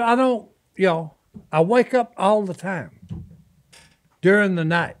 Yeah, I don't, I wake up all the time during the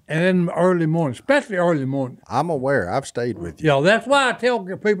night and in the early morning, especially early morning. I'm aware. I've stayed with you. That's why I tell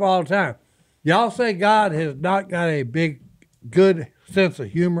people all the time, y'all say God has not got a good sense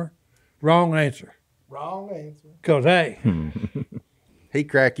of humor. Wrong answer. Wrong answer. Because, hey. He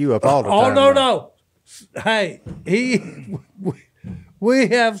crack you up all the Oh, time. no, though. no. Hey, we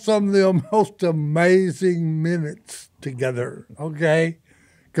have some of the most amazing minutes together, okay?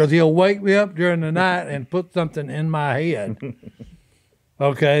 Because he'll wake me up during the night and put something in my head,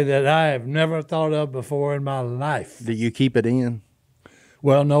 okay, that I have never thought of before in my life. Do you keep it in?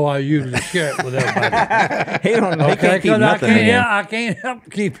 Well, no, I usually share it with everybody. He don't. He Okay, can't keep 'cause nothing in. I can't help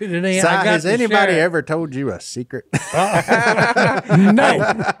keeping it in. Si, I got has to anybody share it. ever told you a secret? No.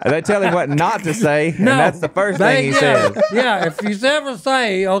 They tell him what not to say, No, and that's the first thing he says. Yeah, if you ever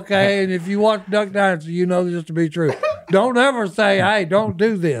say, okay, and if you watch Duck Dynasty, you know this to be true. Don't ever say, hey, don't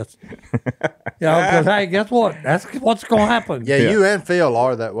do this. Because, hey, guess what? That's what's going to happen. Yeah, you and Phil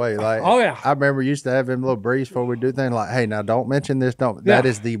are that way. Like, Oh, yeah. I remember used to have them little breeze before we do things like, hey, now don't mention this. Don't. Yeah.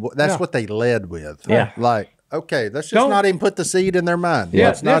 That's what they led with. Yeah. Like, okay, let's just Don't- not even put the seed in their mind. Yeah,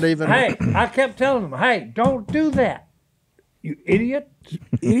 Let's not even. Hey, I kept telling them, hey, don't do that. You idiot.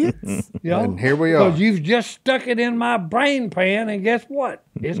 Idiots. And here we are. Because you've just stuck it in my brain pan, and guess what?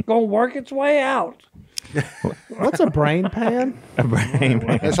 It's going to work its way out. What's a brain pan? A brain,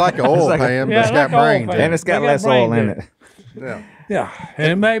 It's like an oil pan, but Yeah, it's got like oil brains. pan. in and it. it's got They got less oil brain in in it. Yeah, Yeah,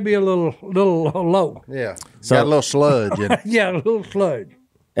 and it may be a little low. yeah. So- Got a little sludge in it. Yeah, a little sludge.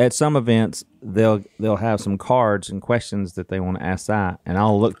 At some events, they'll have some cards and questions that they want to ask Si, and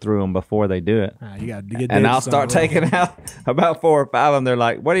I'll look through them before they do it. You got to get And I'll start taking out about 4 or 5 of them. They're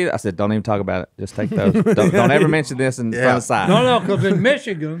like, "What do you?" I said, "Don't even talk about it. Just take those. Don't ever mention this in front of Si." No, because in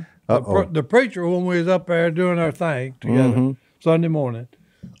Michigan, Uh-oh. the preacher, when we was up there doing our thing together Sunday morning,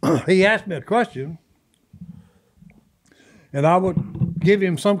 he asked me a question, and I would give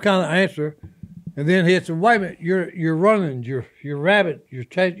him some kind of answer, and then he said, "Wait a minute, you're running, you're rabbit, you're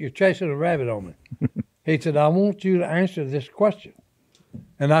chasing a rabbit on me." He said, "I want you to answer this question,"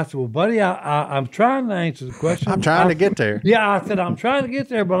 and I said, "Well, buddy, I'm trying to answer the question. I'm trying to get there. Yeah, I said, I'm trying to get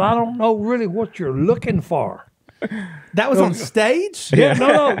there, but I don't know really what you're looking for." That was on stage? Yeah,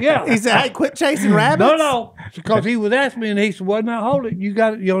 no, yeah. He said, hey, quit chasing rabbits? No, because he was asking me, and he said, "Well, now hold it, you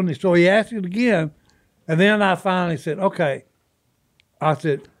got it." So he asked it again, and then I finally said, "Okay." I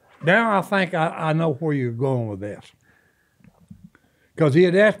said, "Now I think I know where you're going with this," because he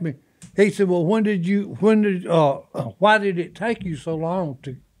had asked me. He said, "Well, why did it take you so long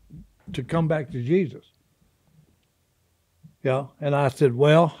to come back to Jesus?" Yeah, and I said,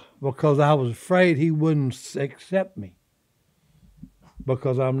 "Well, because I was afraid he wouldn't accept me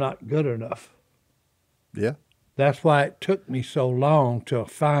because I'm not good enough. Yeah. That's why it took me so long to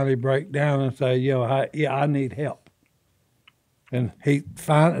finally break down and say, I need help." And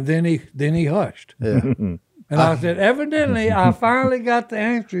then he hushed. Yeah. And I said, "Evidently, I finally got the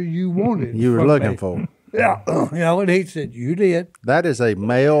answer you wanted. You were from looking me." for. Yeah. And he said, "You did." That is a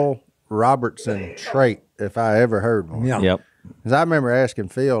male Robertson trait, if I ever heard one. Yeah. Yep. Because I remember asking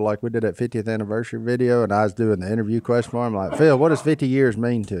Phil, like we did that 50th anniversary video, and I was doing the interview question for him, like, "Phil, what does 50 years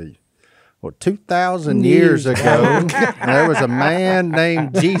mean to you?" Well, 2,000 years ago, there was a man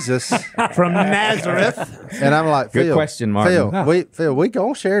named Jesus. From Nazareth. And I'm like, Good Phil, question, Martin. Phil, we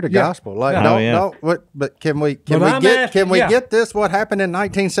gonna share the gospel. Like, Yeah. but can we But I'm asking- get this? What happened in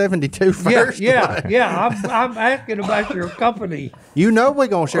 1972 first? Like, I'm asking about your company. you know we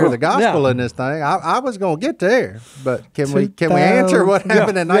gonna share the gospel in this thing. I was gonna get there, but can we answer what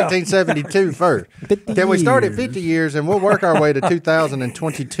happened in 1972 first? Can we start at 50 years and we'll work our way to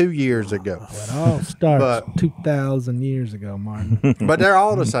 2022 years ago? It all starts But- 2,000 years ago, Martin. But they're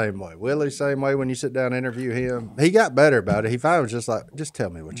all the same way. Willie's same way. When you sit down and interview him, he got better about it. He finally was just like, "Just tell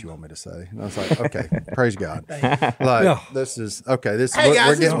me what you want me to say." And I was like, "Okay, praise God." Like, this is okay. This Hey, we're guys,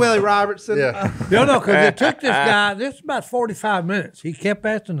 this is getting- Willie Robertson. Yeah. No, because it took this guy, this is about 45 minutes. He kept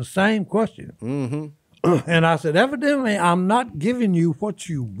asking the same question. Mm-hmm. And I said, "Evidently, I'm not giving you what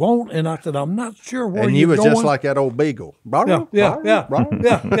you want." And I said, "I'm not sure where And you're you was going." just like that old beagle. Yeah.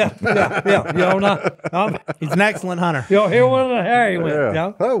 He's an excellent hunter. Here was the Harry went.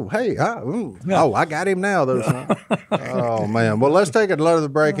 Yeah. Oh, hey. Oh, I got him now, though, son. Oh, man. Well, let's take another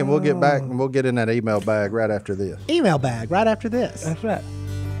break, and we'll get back, and we'll get in that email bag right after this. Email bag right after this. That's right.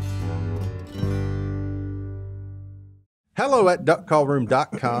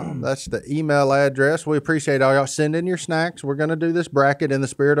 hello@duckcallroom.com. That's the email address. We appreciate all y'all. Send in your snacks. We're going to do this bracket in the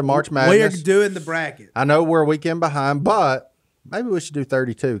spirit of March Madness. We are doing the bracket. I know we're a weekend behind, but maybe we should do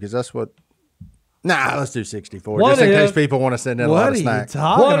 32 because that's what. Nah, let's do 64 What just in case is- people want to send in a What lot are of you snacks.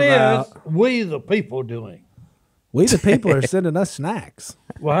 talking What about? is we the people doing? We the people are sending us snacks.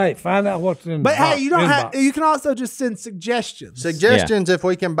 Well, hey, find out what's in. But the hey, box, you don't have. inbox. You can also just send suggestions. Suggestions if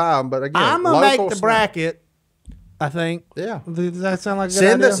we can buy them, but again, I'm gonna local make the snack. bracket. I think. Yeah. Does that sound like a good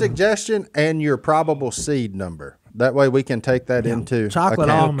Send idea? a suggestion and your probable seed number. That way we can take that into Chocolate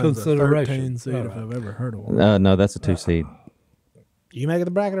account. almonds a Consideration. 13 seed if I've ever heard of one. No, that's a 2 seed. You making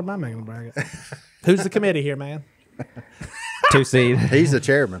the bracket or am I making the bracket? Who's the committee here, man? 2 seed. He's the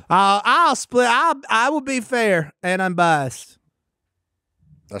chairman. I'll split. I will be fair and unbiased,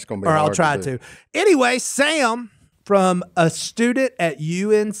 That's going to be or I'll hard try do. to. Anyway, Sam from a student at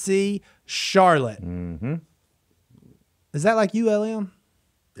UNC Charlotte. Mm-hmm. Is that like ULM?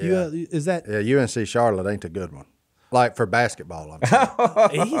 Yeah. Is that Yeah, UNC Charlotte ain't a good one. Like for basketball, I'm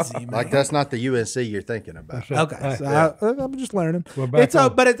saying. easy, man? Like that's not the UNC you're thinking about. That's right. Okay, Hey, so I'm just learning. We're back It's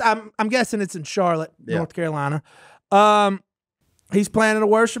on. but it's I'm guessing it's in Charlotte, Yeah. North Carolina. He's planning a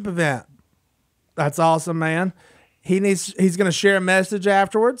worship event. That's awesome, man. He's going to share a message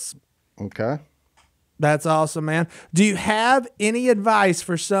afterwards. Okay. That's awesome, man. Do you have any advice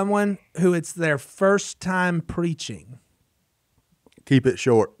for someone who it's their first time preaching? Keep it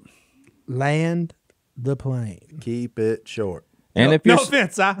short. Land the plane. Keep it short. And if No you're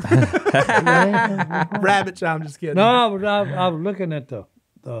offense, Rabbit child, I'm just kidding. No, I was looking at the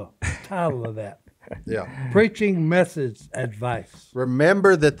title of that. Yeah. Preaching message advice.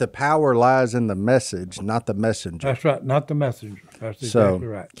 Remember that the power lies in the message, not the messenger. That's right, not the messenger. That's So exactly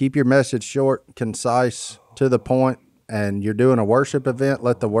right. keep your message short, concise, to the point, and you're doing a worship event,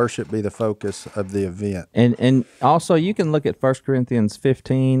 let the worship be the focus of the event. and also you can look at 1 Corinthians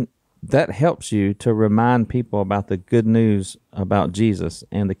 15. That helps you to remind people about the good news about Jesus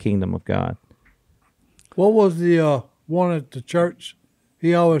and the kingdom of God. What was the one at the church?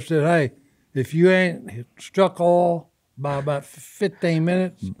 He always said, "Hey, if you ain't struck oil by about 15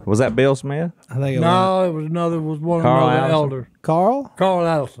 minutes." Was that Bill Smith? I think No, it was one Carl another Allison. elder, Carl? Carl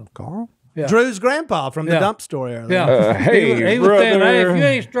Allison. Carl? Yeah. Drew's grandpa from the Yeah. dump story earlier. Yeah, hey, he was saying, "Hey, brother." if you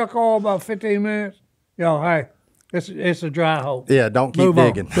ain't struck oil about 15 minutes, hey, it's a dry hole. Yeah, don't keep Move on.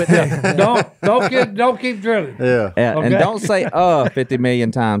 digging. Don't keep drilling." Yeah. Yeah, and Okay. don't say 50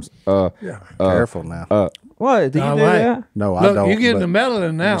 million times. Careful now. What? Do you No, do hey. that? No, I Look, don't. you're getting but the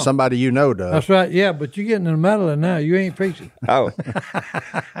meddling now. Somebody you know does. That's right. Yeah, but you're getting the meddling now. You ain't preaching. Oh,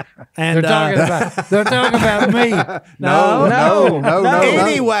 And They're talking about me. No.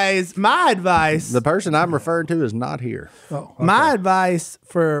 anyways, my advice. The person I'm referring to is not here. Oh, My advice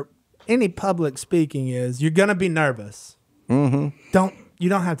for any public speaking is you're gonna be nervous. Mm-hmm. You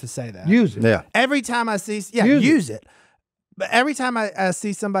don't have to say that. use it. Yeah. Every time I see, Use use it. But every time I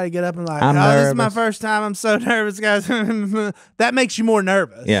see somebody get up and like, I'm this is my nervous. first time. I'm so nervous, guys. That makes you more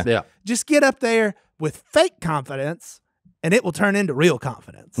nervous. yeah. Yeah. Just get up there with fake confidence, and it will turn into real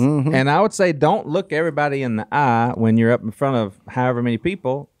confidence. And I would say don't look everybody in the eye when you're up in front of however many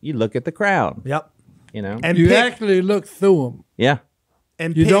people. You look at the crowd, Yep. you know? And You pick, actually look through them. Yeah.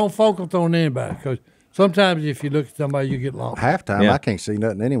 and You pick- don't focus on anybody because sometimes if you look at somebody, you get lost. Halftime, Yeah. I can't see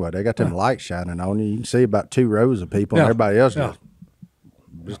nothing anyway. They got them lights shining on you. You can see about 2 rows of people, Yeah. and everybody else Yeah. is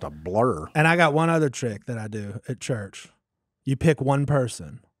just a blur. And I got one other trick that I do at church. You pick one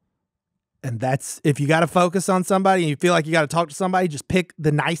person. And that's if you got to focus on somebody and you feel like you got to talk to somebody, just pick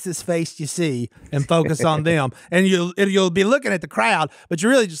the nicest face you see and focus on them. And you'll be looking at the crowd, but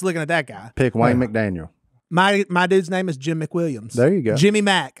you're really just looking at that guy. Pick Wayne McDaniel. My dude's name is Jim McWilliams. There you go. Jimmy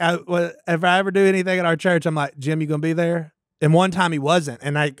Mack. If I ever do anything at our church, I'm like, Jim, you gonna be there? And one time he wasn't,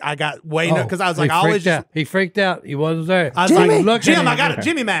 and I got way because I was like, I always just. He freaked out. He wasn't there. I was like, Look at Jim, him. I got it.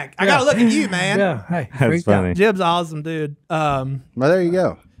 Jimmy Mack. I got to look at you, man. Yeah, hey, That's freaked funny. out. Jim's awesome, dude. Well, there you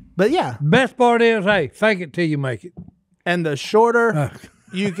go. But yeah, Best part is, hey, fake it till you make it. and the shorter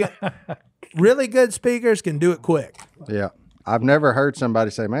you can, really good speakers can do it quick. Yeah. I've never heard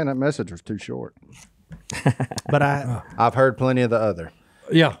somebody say, man, that message was too short. But I've heard plenty of the other.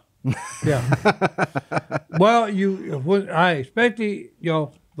 Yeah, yeah. Well, especially the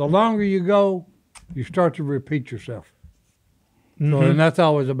longer you go, you start to repeat yourself. So, and that's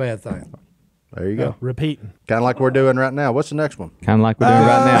always a bad thing. There you go. repeating. Kind of like we're doing right now. What's the next one? Kind of like we're doing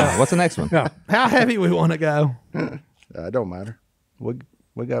right now. What's the next one? Yeah. How heavy we want to go? It don't matter.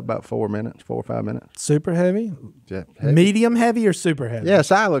 We got about 4 minutes, 4 or 5 minutes. Super heavy, Yeah. Heavy. medium heavy, or super heavy? Yeah,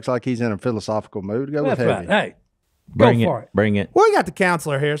 Si looks like he's in a philosophical mood. Go That's with right. heavy. Hey, Bring go it. for it. Bring it. Well, we got the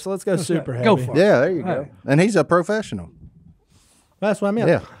counselor here, so let's go super heavy. Go for it. Yeah, there you go. Hey. And he's a professional. That's what I meant.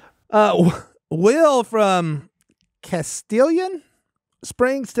 Yeah. Will from Castilian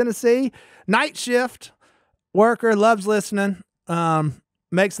Springs, Tennessee. Night shift worker, loves listening.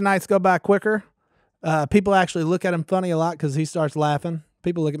 Makes the nights go by quicker. People actually look at him funny a lot because he starts laughing.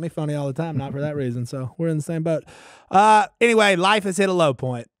 People look at me funny all the time, not for that reason. So we're in the same boat. Anyway, life has hit a low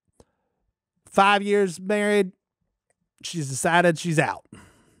point. 5 years married. She's decided she's out.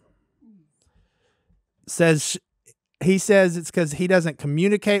 He says it's because he doesn't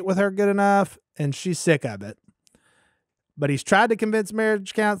communicate with her good enough, and she's sick of it. But he's tried to convince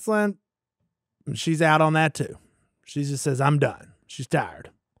marriage counseling, and she's out on that too. She just says, I'm done. She's tired.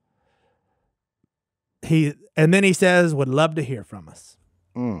 And then he says, would love to hear from us.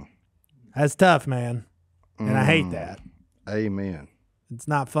 That's tough, man. And I hate that. Amen. It's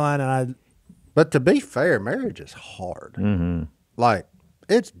not fun. But to be fair, marriage is hard. Mm-hmm. Like,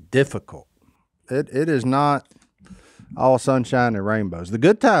 it's difficult. It is not all sunshine and rainbows. The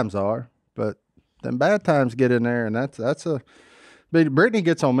good times are, but then bad times get in there, and that's a. Brittany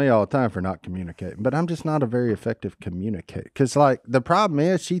gets on me all the time for not communicating, but I'm just not a very effective communicator. Because, like, the problem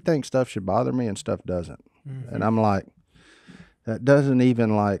is she thinks stuff should bother me and stuff doesn't. Mm-hmm. And I'm like, that doesn't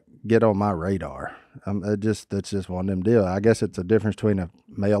even, like, get on my radar. That's just one of them deals. I guess it's a difference between a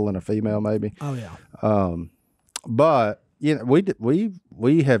male and a female, maybe. Oh, yeah. But, you know,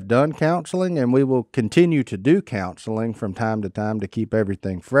 we have done counseling, and we will continue to do counseling from time to time to keep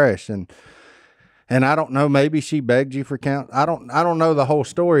everything fresh. And I don't know, maybe she begged you for I don't know the whole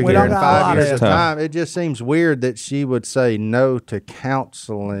story here in 5 years of time. It just seems weird that she would say no to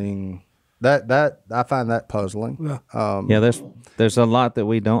counseling. That I find that puzzling. Yeah, there's a lot that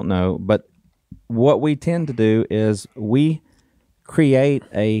we don't know, but what we tend to do is we create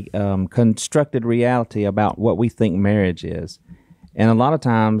a constructed reality about what we think marriage is. And a lot of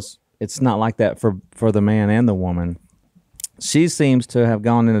times it's not like that for the man and the woman. She seems to have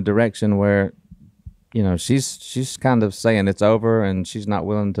gone in a direction where, you know, she's kind of saying it's over and she's not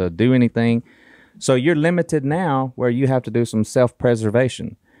willing to do anything. So you're limited now where you have to do some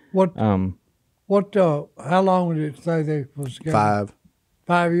self-preservation. How long did it say they was together? 5.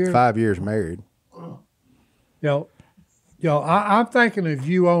 5 years? 5 years married. I'm thinking of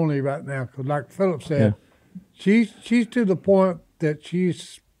you only right now, because like Phillip said, she's to the point that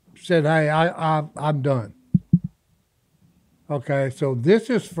she's said, hey, I'm done. Okay, so this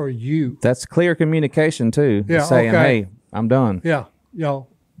is for you. That's clear communication too. Yeah, saying, hey, I'm done. Yeah,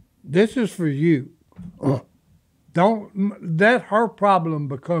 this is for you. Don't let her problem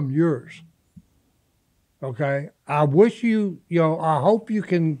become yours. Okay, I wish I hope you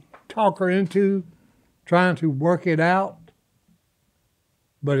can talk her into trying to work it out.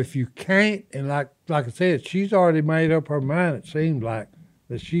 But if you can't, and like I said, she's already made up her mind, it seems like,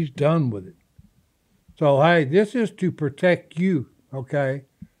 that she's done with it. So, hey, this is to protect you, okay,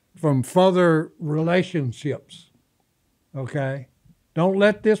 from further relationships, okay? Don't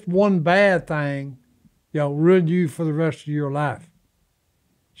let this one bad thing, ruin you for the rest of your life.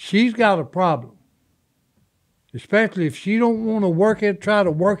 She's got a problem, especially if she don't want to try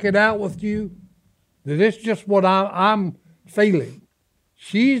to work it out with you, that it's just what I'm feeling.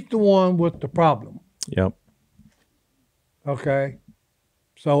 She's the one with the problem. Yep. Okay?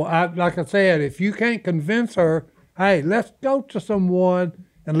 So, like I said, if you can't convince her, hey, let's go to someone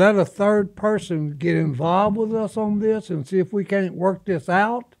and let a third person get involved with us on this and see if we can't work this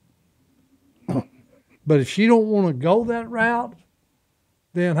out. But if she don't want to go that route,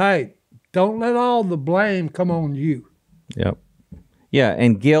 then, hey, don't let all the blame come on you. Yep. Yeah,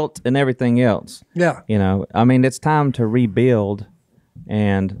 and guilt and everything else. Yeah. I mean, it's time to rebuild.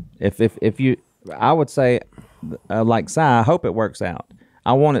 And if you, I would say, like Si, I hope it works out.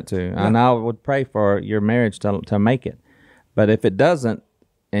 I want it to, and I would pray for your marriage to make it. But if it doesn't,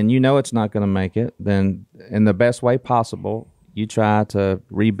 and it's not going to make it, then in the best way possible, you try to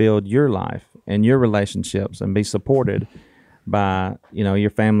rebuild your life and your relationships and be supported by,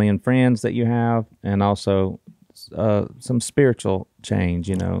 your family and friends that you have, and also some spiritual change,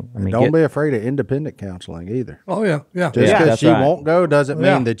 Don't be afraid of independent counseling either. Oh, yeah. Just because she won't go doesn't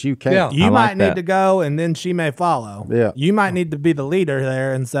mean that you can't. Yeah. You might need to go, and then she may follow. Yeah. You might need to be the leader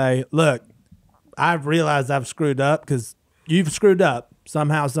there and say, look, I've realized I've screwed up, because you've screwed up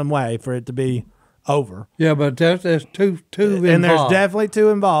somehow, some way for it to be over. Yeah, but there's two involved. And there's definitely two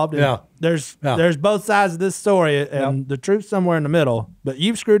involved. Yeah. There's both sides of this story, and the truth's somewhere in the middle. But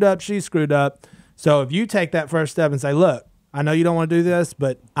you've screwed up, she's screwed up. So if you take that first step and say, look, I know you don't want to do this,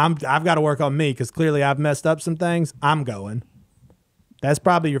 but I've got to work on me, because clearly I've messed up some things. I'm going. That's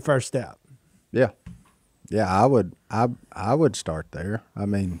probably your first step. Yeah. Yeah, I would start there. I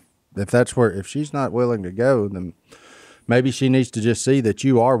mean, if she's not willing to go, then maybe she needs to just see that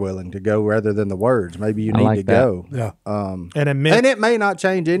you are willing to go rather than the words. Maybe you need like to that. go. Yeah. And And it may not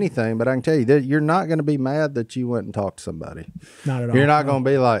change anything, but I can tell you that you're not going to be mad that you went and talked to somebody. not at all. You're not going to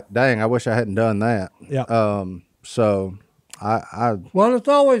be like, dang, I wish I hadn't done that. Yeah. So I Well, it's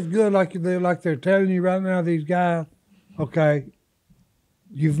always good, like they're telling you right now, these guys, okay,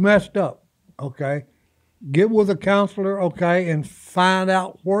 you've messed up, okay? Get with a counselor, okay, and find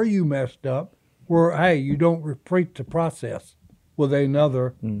out where you messed up, where, hey, you don't repeat the process with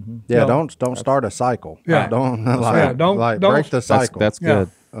another. yeah, don't start a cycle. Yeah. Don't don't break the cycle. That's Yeah.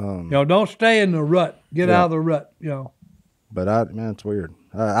 good. Don't stay in the rut. Get Yeah. out of the rut, But man, it's weird.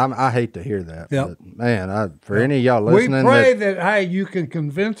 I hate to hear that. Yep. But man, for any of y'all We listening, pray that, hey, you can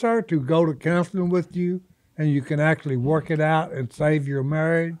convince her to go to counseling with you and you can actually work it out and save your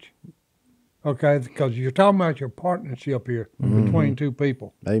marriage. Okay, because you're talking about your partnership here between two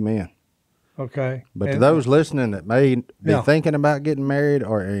people. amen. Okay. But to And- those listening that may be Yeah. thinking about getting married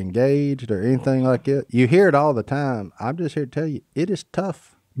or engaged or anything like that, you hear it all the time. I'm just here to tell you, it is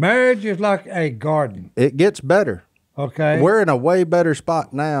tough. marriage is like a garden. It gets better. Okay. We're in a way better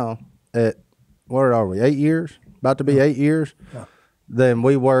spot now at, where are we, 8 years? About to be 8 years than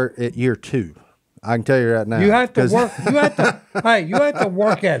we were at year 2. I can tell you right now. You have to 'Cause- work. You have to. Hey, you have to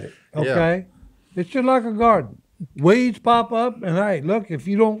work at it. Okay. It's just like a garden. Weeds pop up, and hey, look, if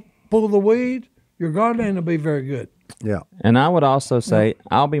you don't pull the weeds, your garden ain't gonna be very good. Yeah. And I would also say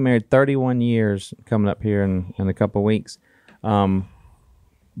I'll be married 31 years coming up here in a couple of weeks.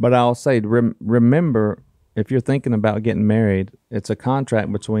 But I'll say, remember, if you're thinking about getting married, it's a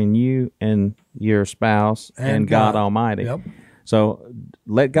contract between you and your spouse and God Almighty. Yep. So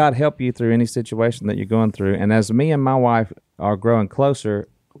let God help you through any situation that you're going through. And as me and my wife are growing closer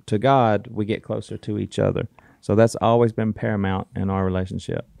to God, we get closer to each other. So that's always been paramount in our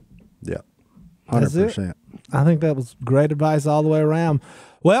relationship. Yeah. That's it. 100%. I think that was great advice all the way around.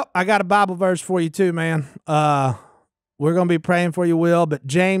 Well, I got a Bible verse for you too, man. We're going to be praying for you, Will, but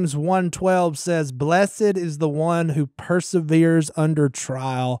James 1:12 says, "Blessed is the one who perseveres under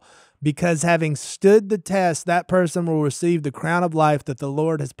trial, because having stood the test, that person will receive the crown of life that the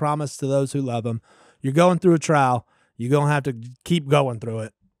Lord has promised to those who love him." You're going through a trial. You're going to have to keep going through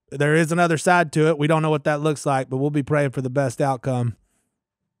it. There is another side to it. We don't know what that looks like, but we'll be praying for the best outcome.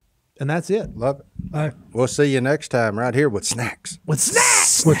 And that's it. Love it. Hey, We'll see you next time right here with snacks. With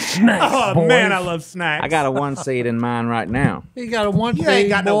snacks. with snacks, Oh, boys. man, I love snacks. I got a 1 seed in mind right now. You got a one. You ain't seed,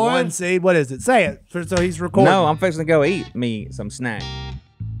 got no boy. one seed. What is it? Say it. So he's recording. No, I'm fixing to go eat me some snack.